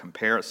measured in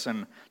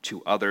comparison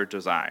to other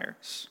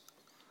desires.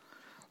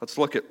 Let's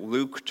look at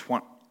Luke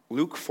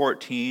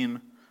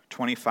 14,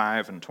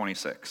 25 and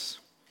 26.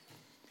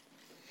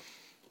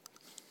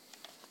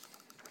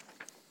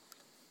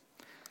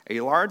 A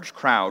large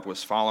crowd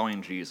was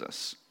following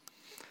Jesus.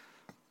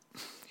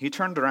 He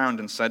turned around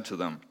and said to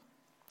them,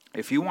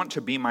 "If you want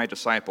to be my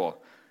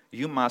disciple,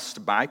 you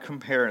must, by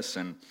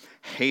comparison,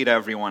 hate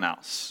everyone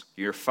else.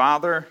 Your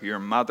father, your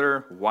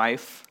mother,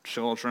 wife,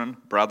 children,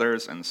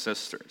 brothers, and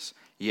sisters.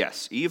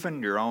 Yes,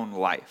 even your own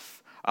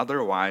life.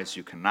 Otherwise,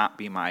 you cannot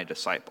be my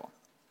disciple."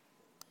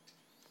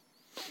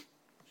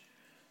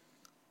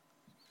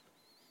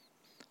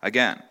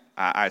 Again,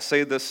 I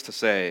say this to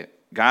say,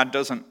 God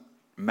doesn't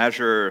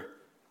measure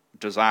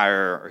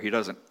desire, or he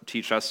doesn't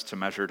teach us to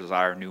measure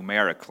desire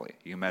numerically.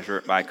 You measure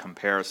it by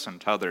comparison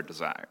to other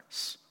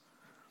desires.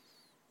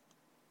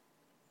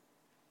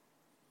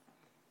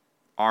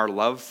 Our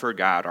love for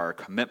God, our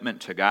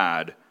commitment to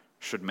God,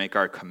 should make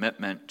our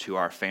commitment to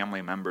our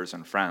family members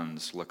and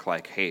friends look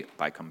like hate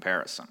by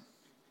comparison.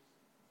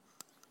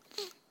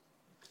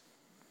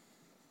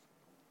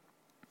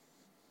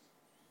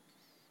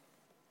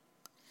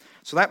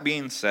 So that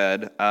being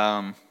said,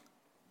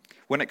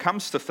 when it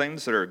comes to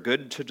things that are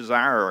good to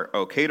desire or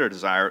okay to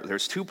desire,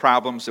 there's two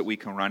problems that we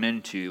can run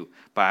into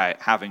by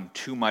having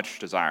too much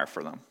desire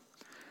for them.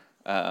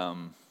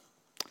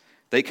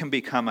 They can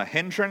become a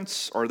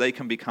hindrance or they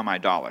can become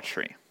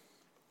idolatry.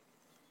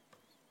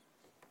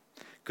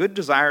 Good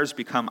desires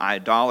become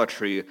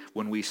idolatry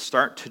when we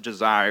start to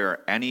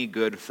desire any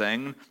good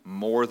thing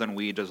more than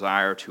we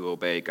desire to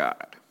obey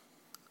God.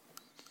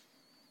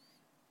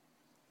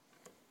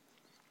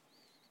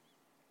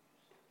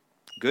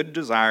 Good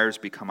desires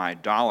become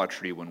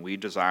idolatry when we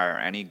desire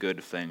any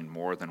good thing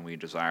more than we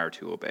desire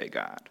to obey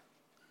God.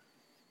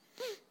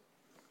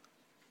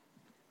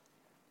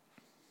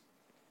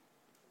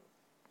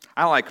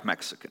 I like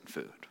Mexican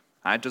food.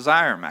 I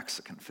desire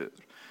Mexican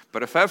food.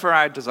 But if ever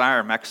I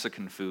desire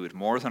Mexican food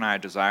more than I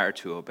desire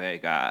to obey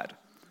God,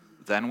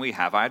 then we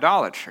have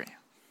idolatry.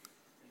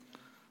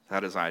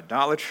 That is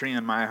idolatry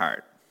in my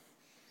heart.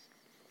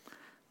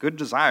 Good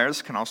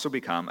desires can also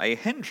become a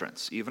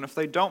hindrance, even if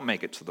they don't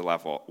make it to the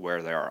level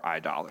where they are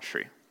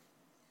idolatry.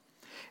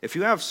 If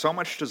you have so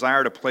much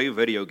desire to play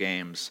video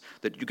games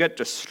that you get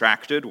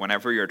distracted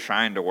whenever you're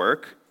trying to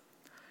work,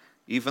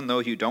 even though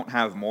you don't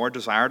have more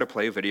desire to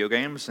play video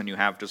games than you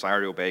have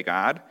desire to obey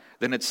God,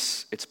 then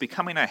it's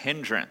becoming a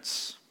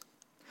hindrance.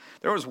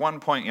 There was one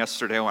point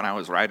yesterday when I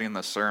was writing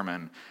the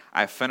sermon,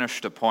 I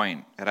finished a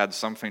point. It had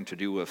something to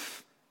do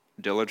with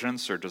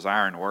diligence or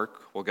desire in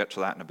work. We'll get to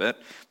that in a bit.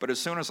 But as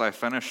soon as I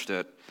finished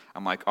it,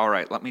 I'm like, all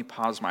right, let me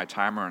pause my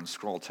timer and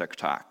scroll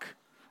TikTok.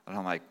 And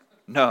I'm like,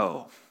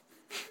 no,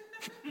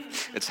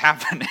 it's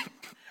happening.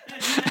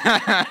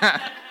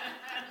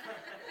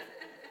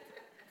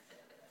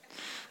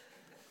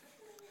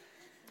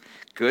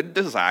 Good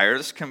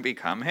desires can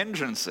become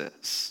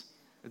hindrances.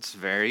 It's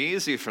very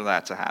easy for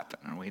that to happen,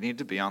 and we need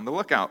to be on the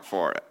lookout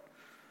for it.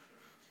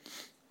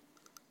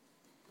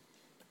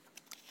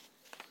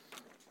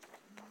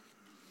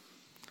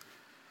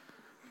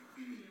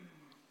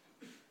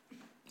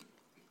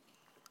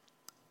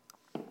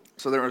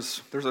 So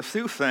there's a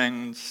few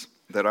things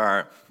that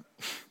are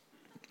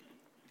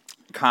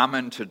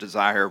common to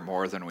desire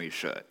more than we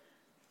should.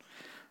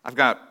 I've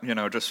got,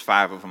 just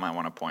 5 of them I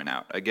want to point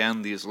out.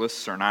 Again, these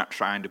lists are not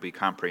trying to be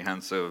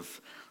comprehensive.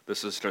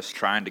 This is just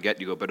trying to get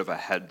you a bit of a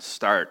head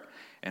start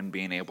in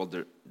being able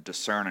to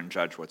discern and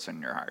judge what's in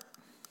your heart.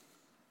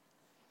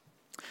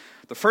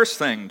 The first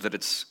thing that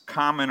it's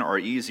common or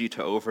easy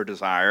to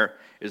over-desire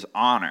is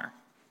honor.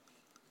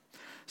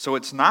 So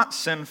it's not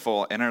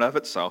sinful in and of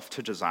itself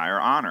to desire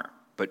honor,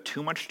 but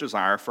too much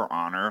desire for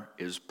honor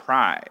is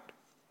pride.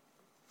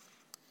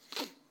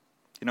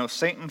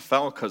 Satan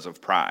fell because of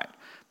pride,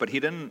 but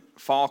he didn't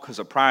fall because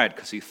of pride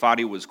because he thought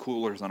he was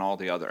cooler than all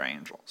the other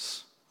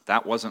angels.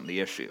 That wasn't the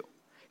issue.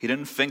 He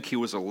didn't think he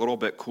was a little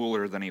bit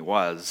cooler than he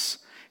was.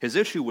 His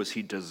issue was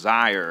he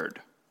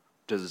desired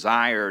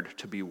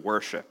to be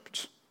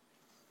worshipped.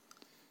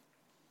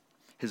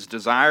 His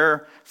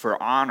desire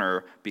for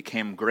honor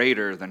became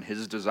greater than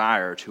his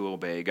desire to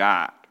obey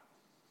God.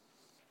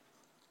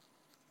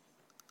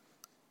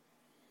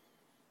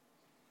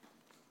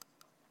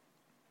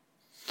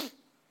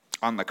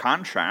 On the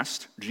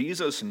contrast,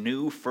 Jesus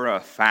knew for a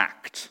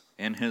fact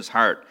in his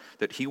heart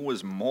that he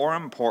was more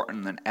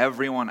important than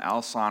everyone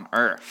else on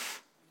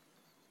earth.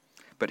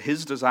 But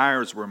his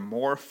desires were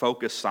more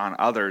focused on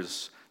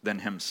others than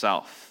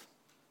himself.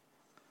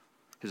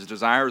 His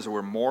desires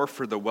were more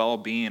for the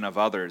well-being of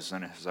others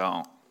than his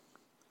own.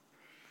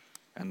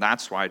 And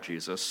that's why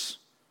Jesus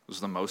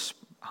was the most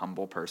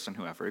humble person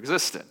who ever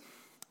existed.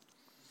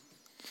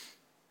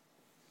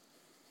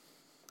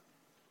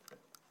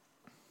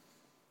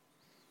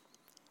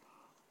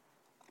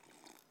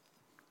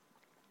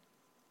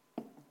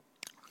 It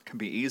can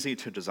be easy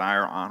to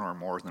desire honor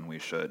more than we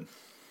should.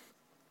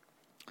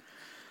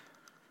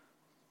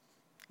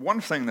 One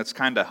thing that's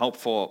kind of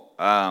helpful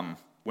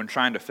when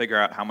trying to figure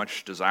out how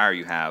much desire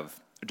you have,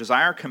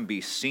 desire can be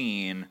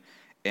seen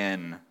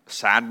in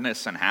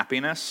sadness and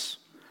happiness.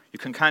 You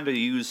can kind of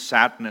use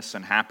sadness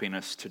and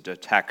happiness to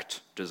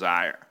detect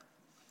desire.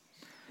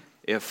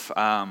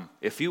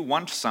 If you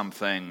want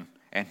something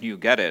and you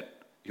get it,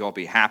 you'll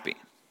be happy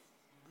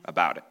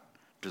about it.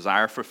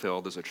 Desire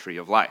fulfilled is a tree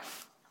of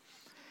life.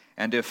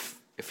 And if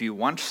you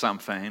want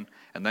something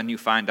and then you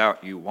find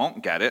out you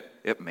won't get it,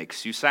 it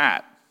makes you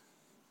sad.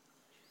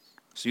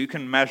 So you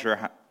can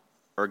measure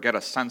or get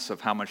a sense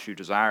of how much you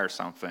desire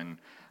something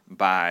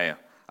by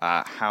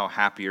how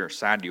happy or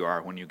sad you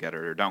are when you get it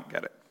or don't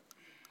get it.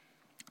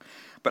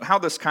 But how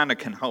this kind of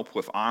can help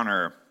with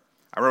honor,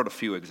 I wrote a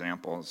few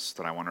examples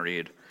that I want to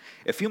read.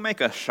 If you make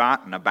a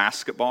shot in a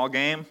basketball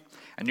game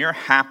and you're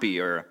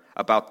happier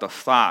about the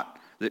thought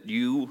that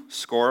you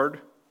scored,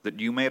 that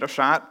you made a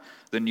shot,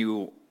 then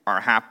you are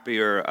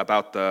happier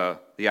about the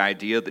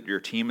idea that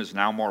your team is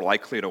now more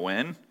likely to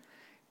win,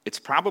 it's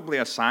probably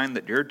a sign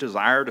that your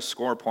desire to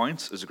score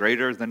points is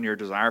greater than your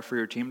desire for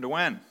your team to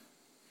win.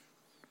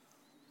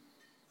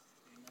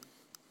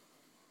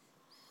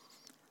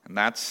 And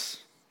that's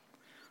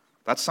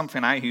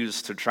something I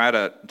use to try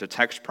to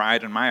detect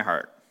pride in my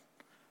heart.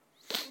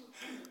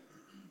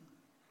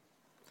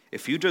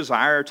 If you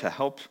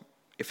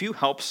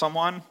help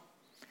someone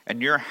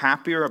and you're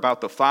happier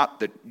about the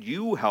thought that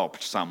you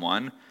helped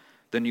someone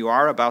than you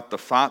are about the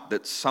thought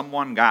that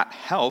someone got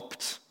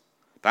helped,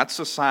 that's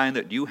a sign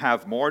that you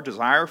have more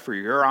desire for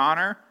your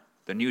honor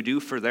than you do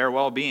for their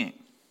well-being.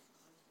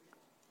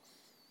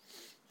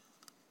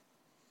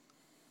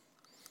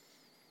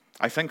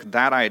 I think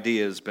that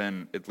idea has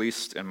been, at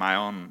least in my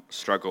own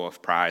struggle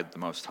with pride, the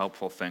most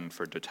helpful thing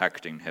for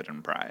detecting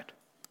hidden pride.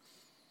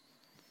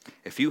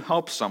 If you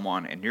help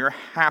someone and you're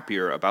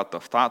happier about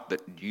the thought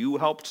that you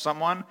helped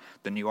someone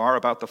than you are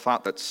about the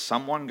thought that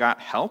someone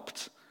got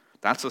helped,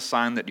 that's a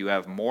sign that you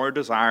have more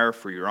desire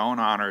for your own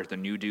honor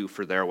than you do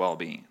for their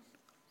well-being.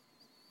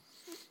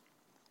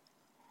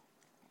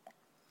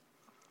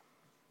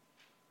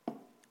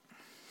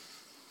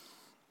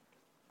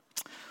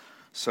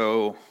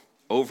 So,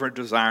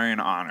 over-desiring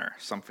honor,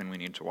 something we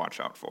need to watch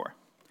out for.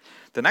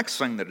 The next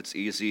thing that it's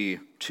easy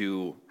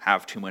to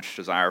have too much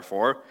desire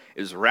for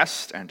is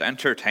rest and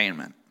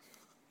entertainment.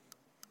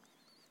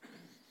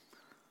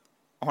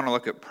 I want to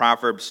look at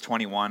Proverbs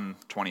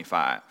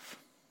 21:25.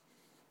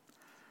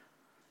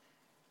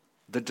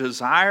 The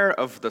desire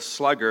of the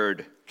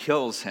sluggard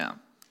kills him,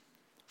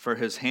 for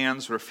his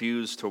hands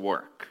refuse to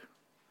work.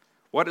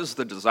 What is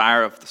the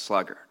desire of the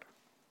sluggard?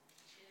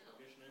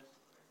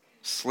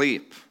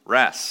 Sleep,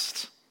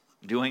 rest,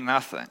 doing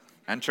nothing,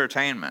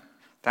 entertainment.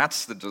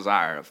 That's the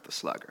desire of the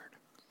sluggard.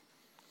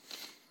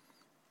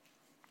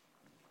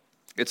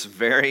 It's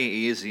very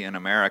easy in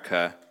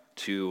America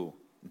to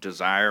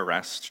desire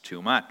rest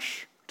too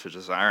much, to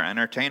desire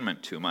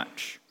entertainment too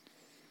much.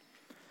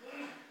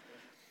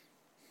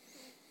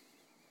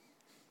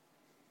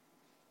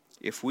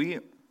 If we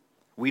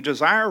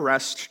desire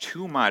rest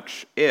too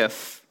much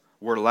if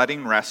we're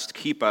letting rest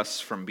keep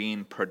us from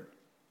being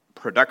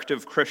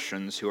productive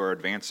Christians who are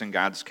advancing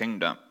God's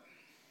kingdom.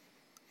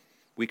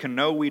 We can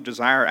know we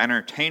desire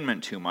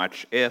entertainment too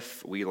much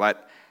if we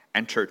let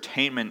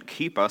entertainment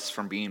keep us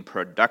from being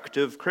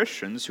productive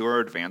Christians who are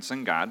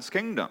advancing God's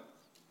kingdom.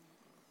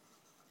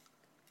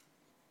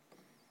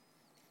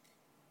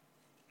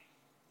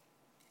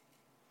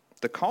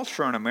 The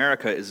culture in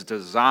America is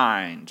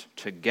designed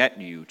to get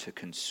you to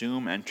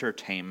consume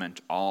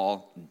entertainment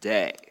all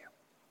day.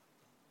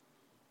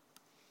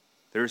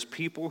 There's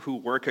people who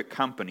work at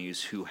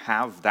companies who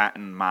have that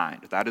in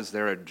mind. That is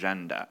their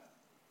agenda.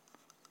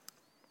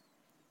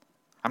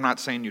 I'm not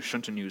saying you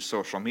shouldn't use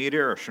social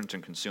media or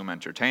shouldn't consume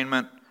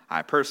entertainment.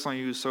 I personally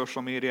use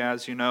social media,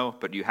 as you know,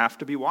 but you have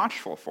to be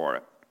watchful for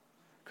it.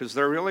 Because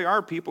there really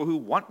are people who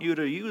want you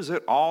to use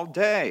it all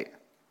day.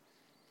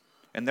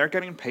 And they're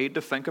getting paid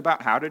to think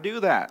about how to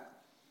do that.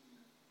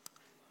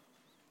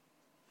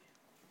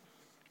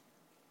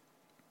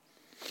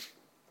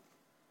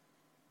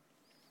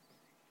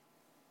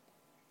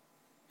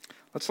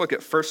 Let's look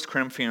at 1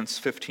 Corinthians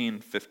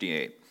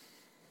 15:58.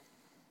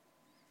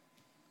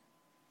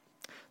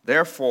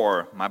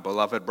 Therefore, my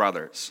beloved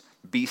brothers,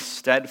 be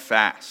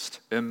steadfast,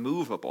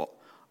 immovable,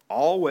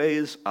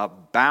 always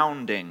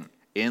abounding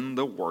in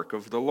the work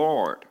of the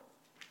Lord,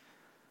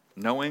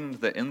 knowing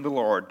that in the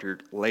Lord your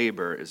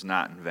labor is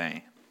not in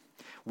vain.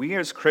 We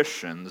as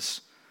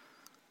Christians,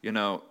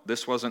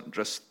 this wasn't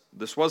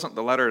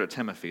the letter to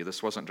Timothy.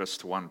 This wasn't just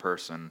to one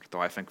person,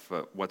 though I think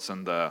what's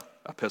in the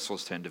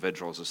epistles to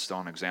individuals is still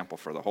an example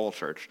for the whole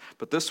church.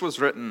 But this was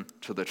written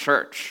to the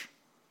church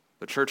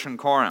in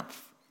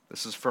Corinth.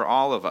 This is for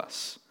all of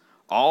us.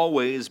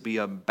 Always be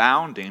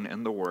abounding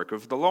in the work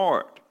of the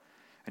Lord.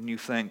 And you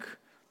think,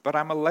 but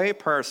I'm a lay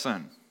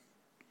person.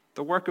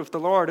 The work of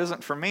the Lord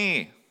isn't for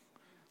me.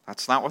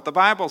 That's not what the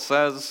Bible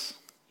says.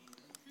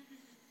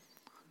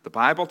 The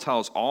Bible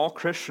tells all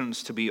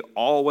Christians to be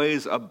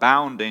always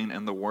abounding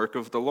in the work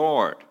of the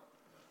Lord.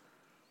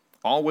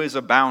 Always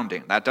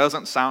abounding. That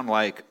doesn't sound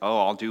like,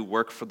 I'll do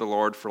work for the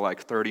Lord for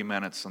like 30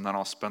 minutes and then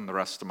I'll spend the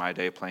rest of my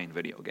day playing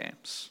video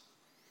games.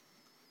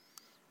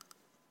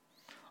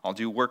 I'll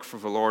do work for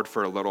the Lord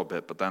for a little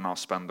bit, but then I'll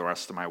spend the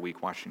rest of my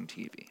week watching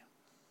TV.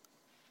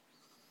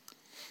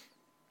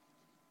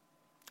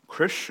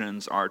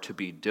 Christians are to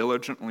be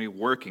diligently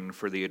working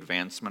for the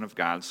advancement of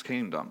God's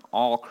kingdom.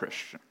 All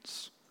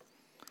Christians.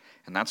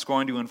 And that's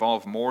going to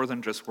involve more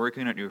than just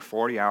working at your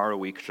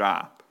 40-hour-a-week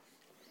job.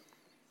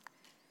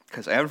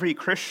 Because every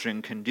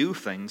Christian can do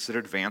things that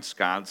advance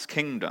God's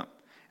kingdom,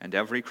 and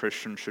every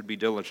Christian should be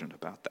diligent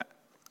about that.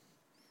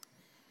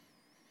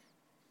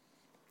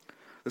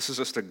 This is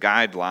just a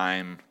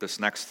guideline. This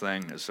next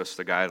thing is just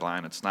a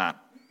guideline. It's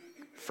not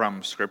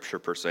from Scripture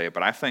per se,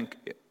 but I think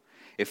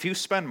if you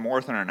spend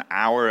more than an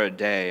hour a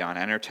day on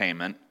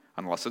entertainment,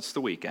 unless it's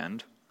the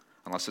weekend,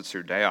 unless it's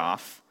your day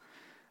off,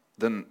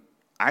 then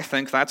I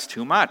think that's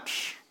too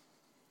much.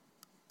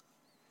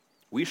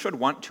 We should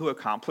want to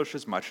accomplish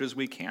as much as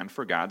we can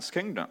for God's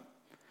kingdom.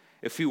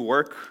 If you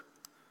work,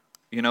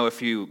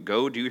 if you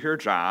go do your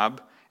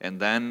job, and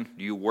then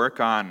you work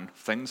on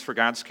things for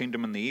God's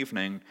kingdom in the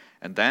evening,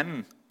 and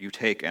then you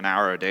take an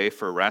hour a day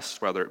for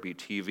rest, whether it be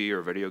TV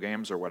or video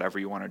games or whatever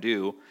you want to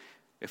do,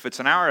 if it's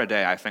an hour a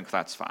day, I think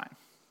that's fine.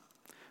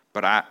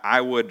 But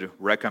I would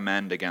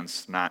recommend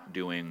against not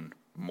doing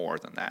more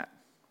than that.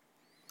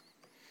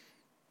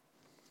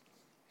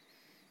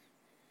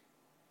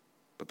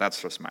 But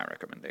that's just my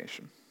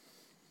recommendation.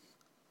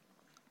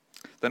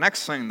 The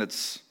next thing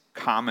that's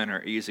common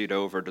or easy to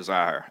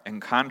over-desire, in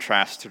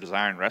contrast to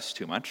desiring rest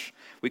too much,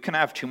 we can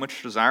have too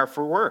much desire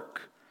for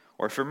work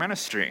or for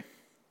ministry.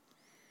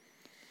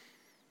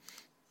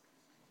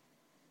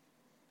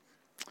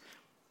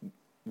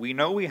 We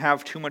know we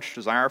have too much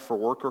desire for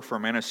work or for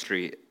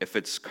ministry if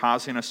it's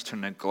causing us to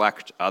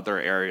neglect other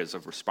areas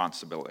of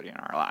responsibility in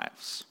our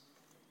lives.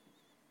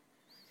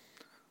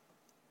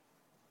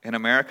 In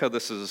America,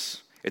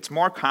 it's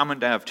more common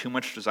to have too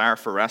much desire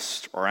for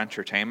rest or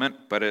entertainment,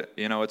 but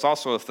it's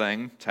also a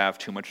thing to have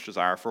too much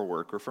desire for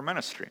work or for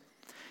ministry.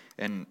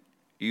 And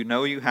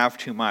you have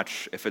too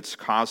much if it's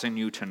causing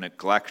you to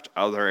neglect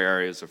other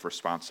areas of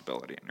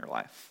responsibility in your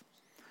life.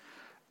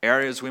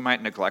 Areas we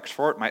might neglect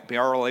for it might be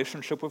our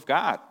relationship with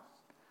God.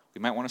 We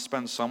might want to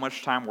spend so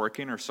much time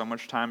working or so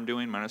much time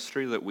doing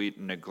ministry that we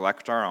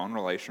neglect our own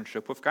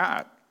relationship with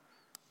God.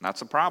 And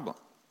that's a problem.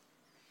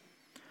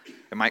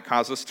 It might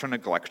cause us to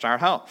neglect our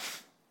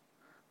health.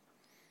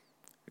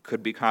 It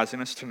could be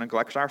causing us to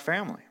neglect our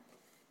family.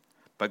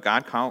 But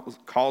God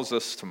calls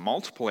us to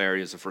multiple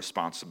areas of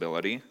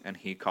responsibility, and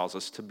he calls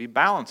us to be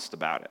balanced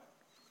about it.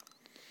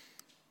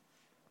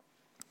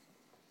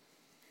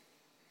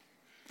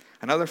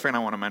 Another thing I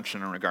want to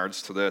mention in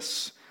regards to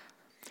this,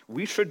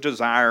 we should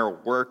desire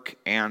work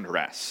and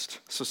rest.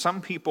 So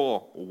some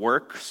people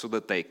work so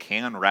that they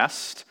can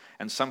rest,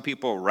 and some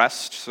people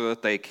rest so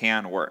that they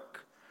can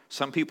work.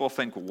 Some people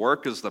think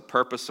work is the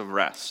purpose of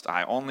rest.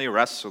 I only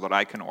rest so that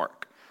I can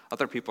work.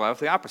 Other people have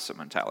the opposite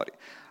mentality.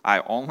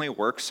 I only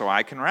work so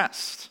I can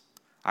rest.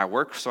 I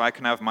work so I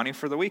can have money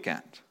for the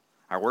weekend.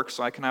 I work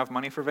so I can have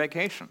money for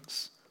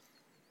vacations.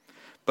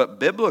 But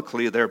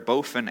biblically, they're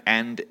both an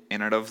end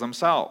in and of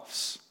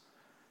themselves.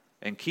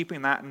 And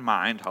keeping that in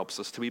mind helps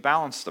us to be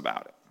balanced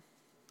about it.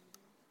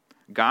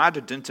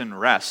 God didn't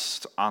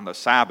rest on the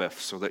Sabbath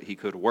so that he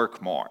could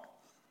work more.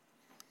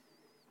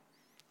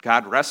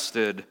 God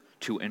rested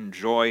to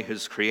enjoy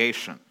his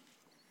creation.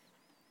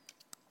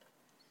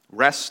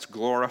 Rest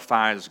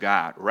glorifies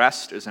God.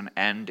 Rest is an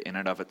end in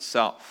and of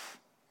itself.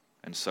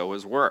 And so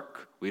is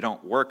work. We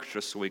don't work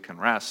just so we can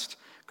rest.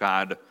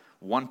 God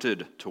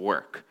wanted to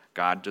work.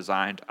 God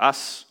designed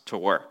us to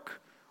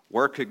work.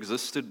 Work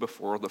existed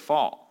before the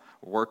fall.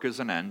 Work is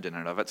an end in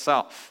and of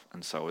itself,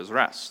 and so is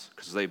rest,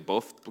 because they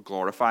both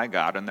glorify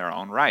God in their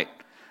own right.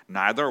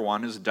 Neither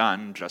one is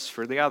done just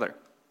for the other.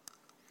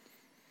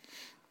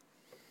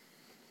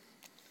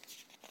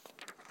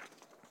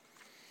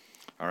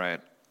 All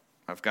right,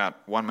 I've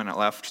got 1 minute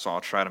left, so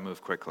I'll try to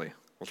move quickly.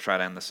 We'll try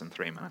to end this in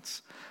 3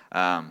 minutes.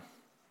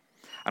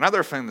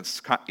 Another thing that's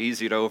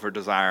easy to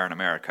over-desire in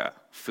America,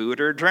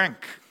 food or drink.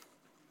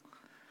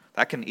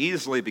 That can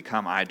easily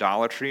become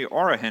idolatry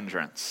or a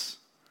hindrance.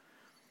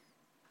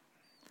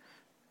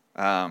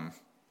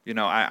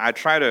 I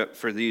try to,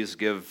 for these,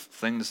 give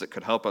things that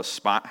could help us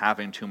spot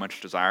having too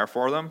much desire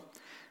for them.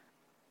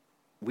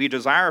 We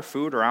desire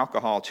food or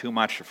alcohol too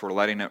much if we're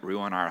letting it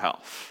ruin our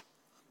health.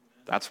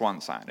 That's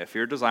one sign. If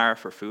your desire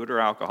for food or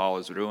alcohol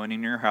is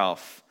ruining your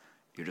health,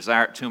 you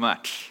desire it too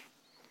much.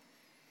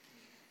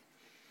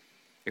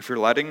 If you're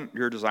letting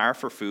your desire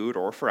for food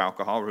or for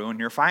alcohol ruin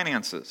your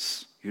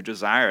finances, you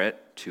desire it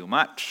too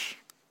much.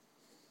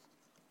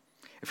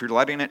 If you're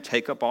letting it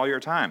take up all your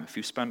time, if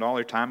you spend all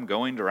your time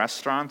going to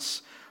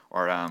restaurants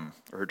or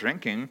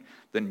drinking,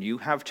 then you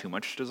have too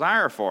much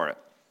desire for it.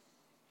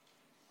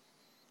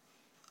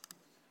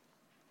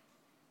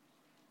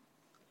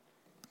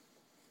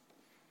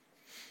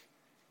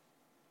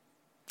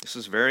 This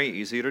is very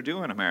easy to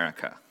do in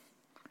America.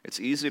 It's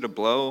easy to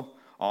blow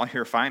all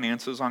your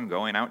finances on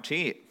going out to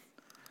eat.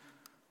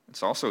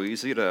 It's also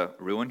easy to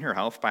ruin your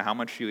health by how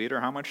much you eat or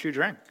how much you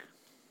drink.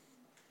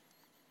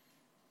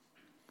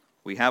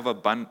 We have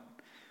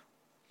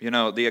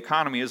the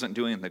economy isn't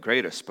doing the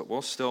greatest, but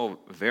we're still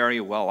very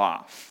well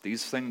off.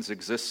 These things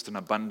exist in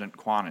abundant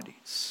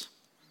quantities.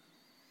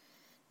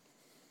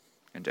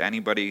 And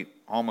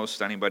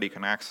almost anybody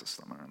can access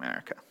them in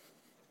America.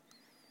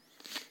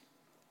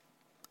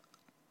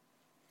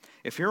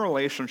 If your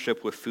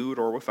relationship with food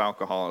or with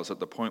alcohol is at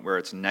the point where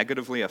it's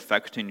negatively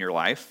affecting your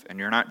life and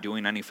you're not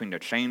doing anything to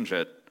change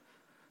it,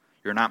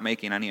 you're not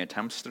making any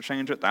attempts to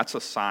change it, that's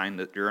a sign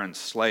that you're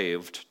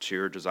enslaved to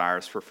your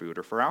desires for food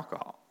or for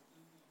alcohol.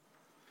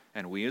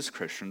 And we as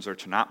Christians are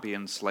to not be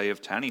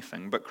enslaved to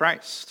anything but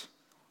Christ.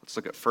 Let's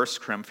look at 1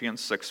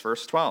 Corinthians 6,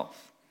 verse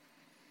 12.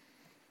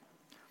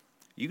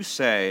 You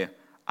say,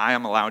 I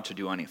am allowed to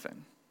do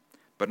anything,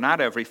 but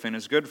not everything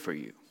is good for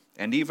you.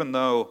 And even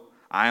though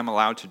I am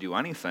allowed to do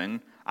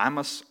anything, I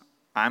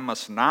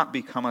must not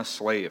become a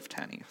slave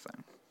to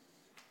anything.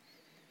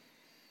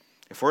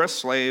 If we're a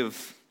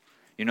slave,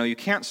 you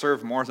can't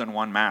serve more than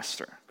one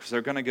master because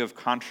they're going to give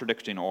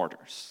contradicting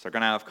orders. They're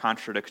going to have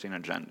contradicting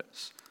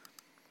agendas.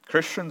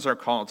 Christians are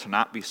called to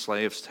not be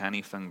slaves to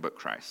anything but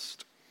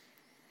Christ.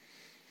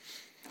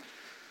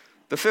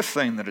 The fifth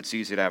thing that it's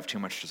easy to have too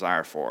much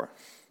desire for,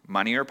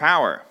 money or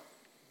power.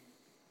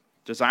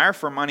 Desire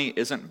for money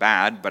isn't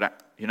bad, but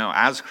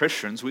as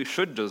Christians, we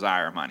should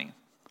desire money.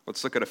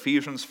 Let's look at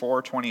Ephesians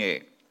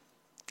 4:28.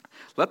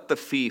 Let the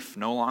thief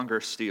no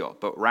longer steal,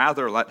 but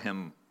rather let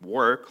him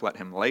work, let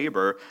him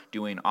labor,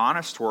 doing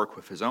honest work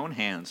with his own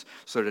hands,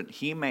 so that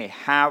he may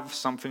have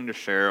something to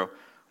share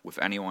with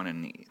anyone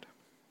in need.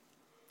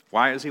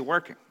 Why is he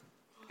working?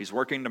 He's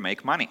working to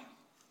make money.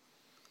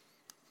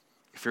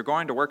 If you're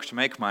going to work to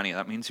make money,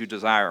 that means you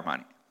desire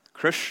money.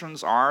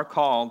 Christians are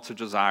called to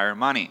desire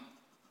money.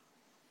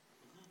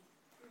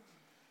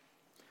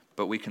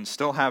 But we can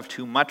still have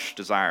too much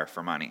desire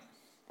for money.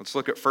 Let's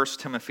look at 1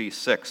 Timothy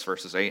 6,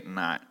 verses 8 and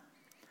 9.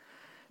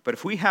 But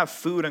if we have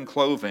food and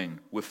clothing,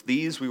 with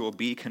these we will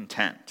be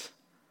content.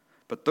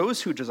 But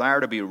those who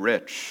desire to be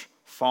rich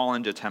fall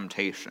into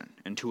temptation,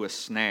 into a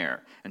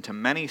snare, into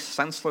many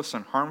senseless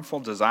and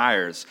harmful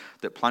desires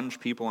that plunge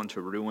people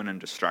into ruin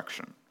and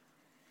destruction.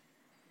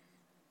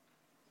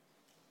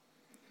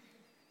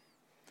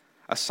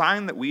 A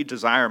sign that we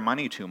desire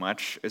money too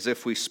much is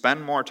if we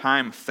spend more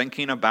time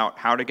thinking about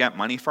how to get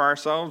money for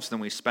ourselves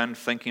than we spend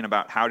thinking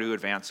about how to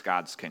advance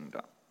God's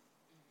kingdom.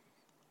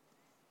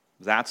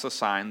 That's a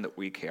sign that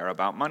we care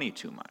about money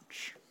too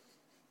much.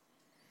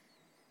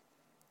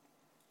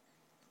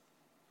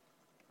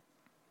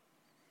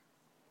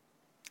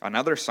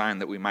 Another sign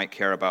that we might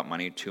care about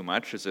money too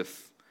much is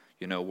if,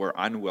 we're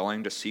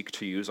unwilling to seek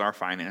to use our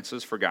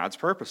finances for God's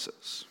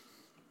purposes.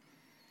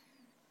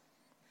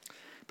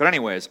 But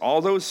anyways,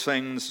 all those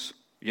things,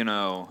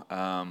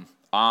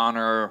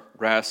 honor,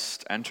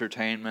 rest,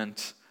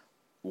 entertainment,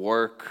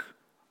 work,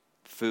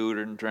 food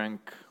and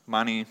drink,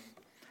 money,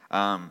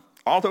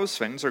 all those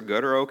things are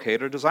good or okay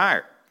to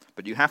desire.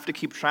 But you have to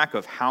keep track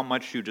of how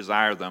much you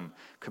desire them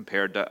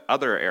compared to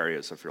other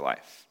areas of your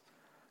life,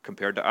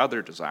 compared to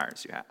other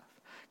desires you have.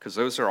 Because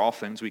those are all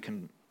things we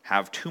can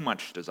have too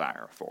much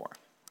desire for.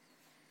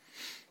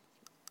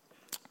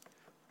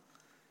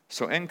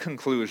 So in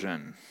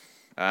conclusion,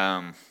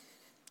 let's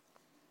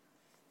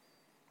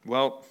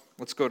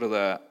go to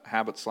the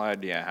habit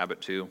slide. Yeah, habit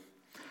 2.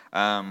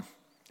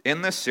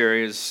 In this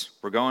series,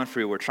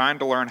 we're trying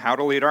to learn how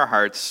to lead our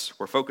hearts.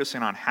 We're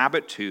focusing on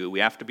habit 2. We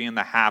have to be in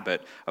the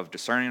habit of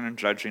discerning and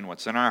judging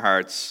what's in our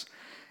hearts.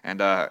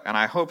 And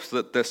I hope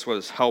that this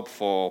was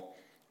helpful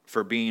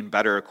for being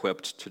better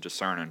equipped to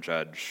discern and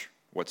judge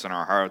what's in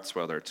our hearts,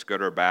 whether it's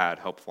good or bad,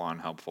 helpful or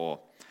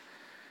unhelpful.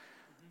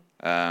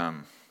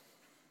 Because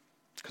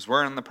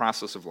we're in the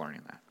process of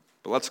learning that.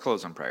 But let's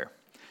close in prayer.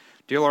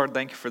 Dear Lord,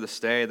 thank you for this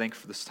day. Thank you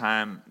for this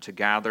time to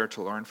gather,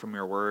 to learn from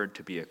your word,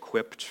 to be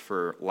equipped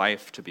for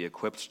life, to be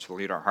equipped to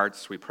lead our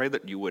hearts. We pray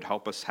that you would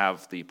help us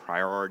have the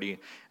priority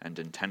and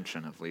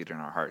intention of leading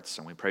our hearts.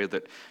 And we pray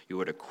that you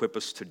would equip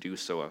us to do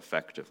so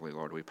effectively,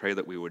 Lord. We pray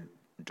that we would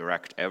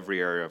direct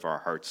every area of our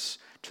hearts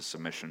to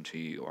submission to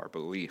you, our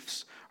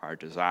beliefs, our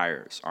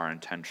desires, our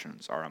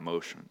intentions, our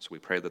emotions. We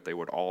pray that they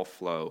would all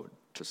flow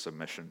to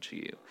submission to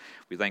you.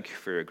 We thank you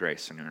for your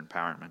grace and your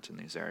empowerment in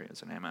these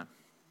areas, and amen.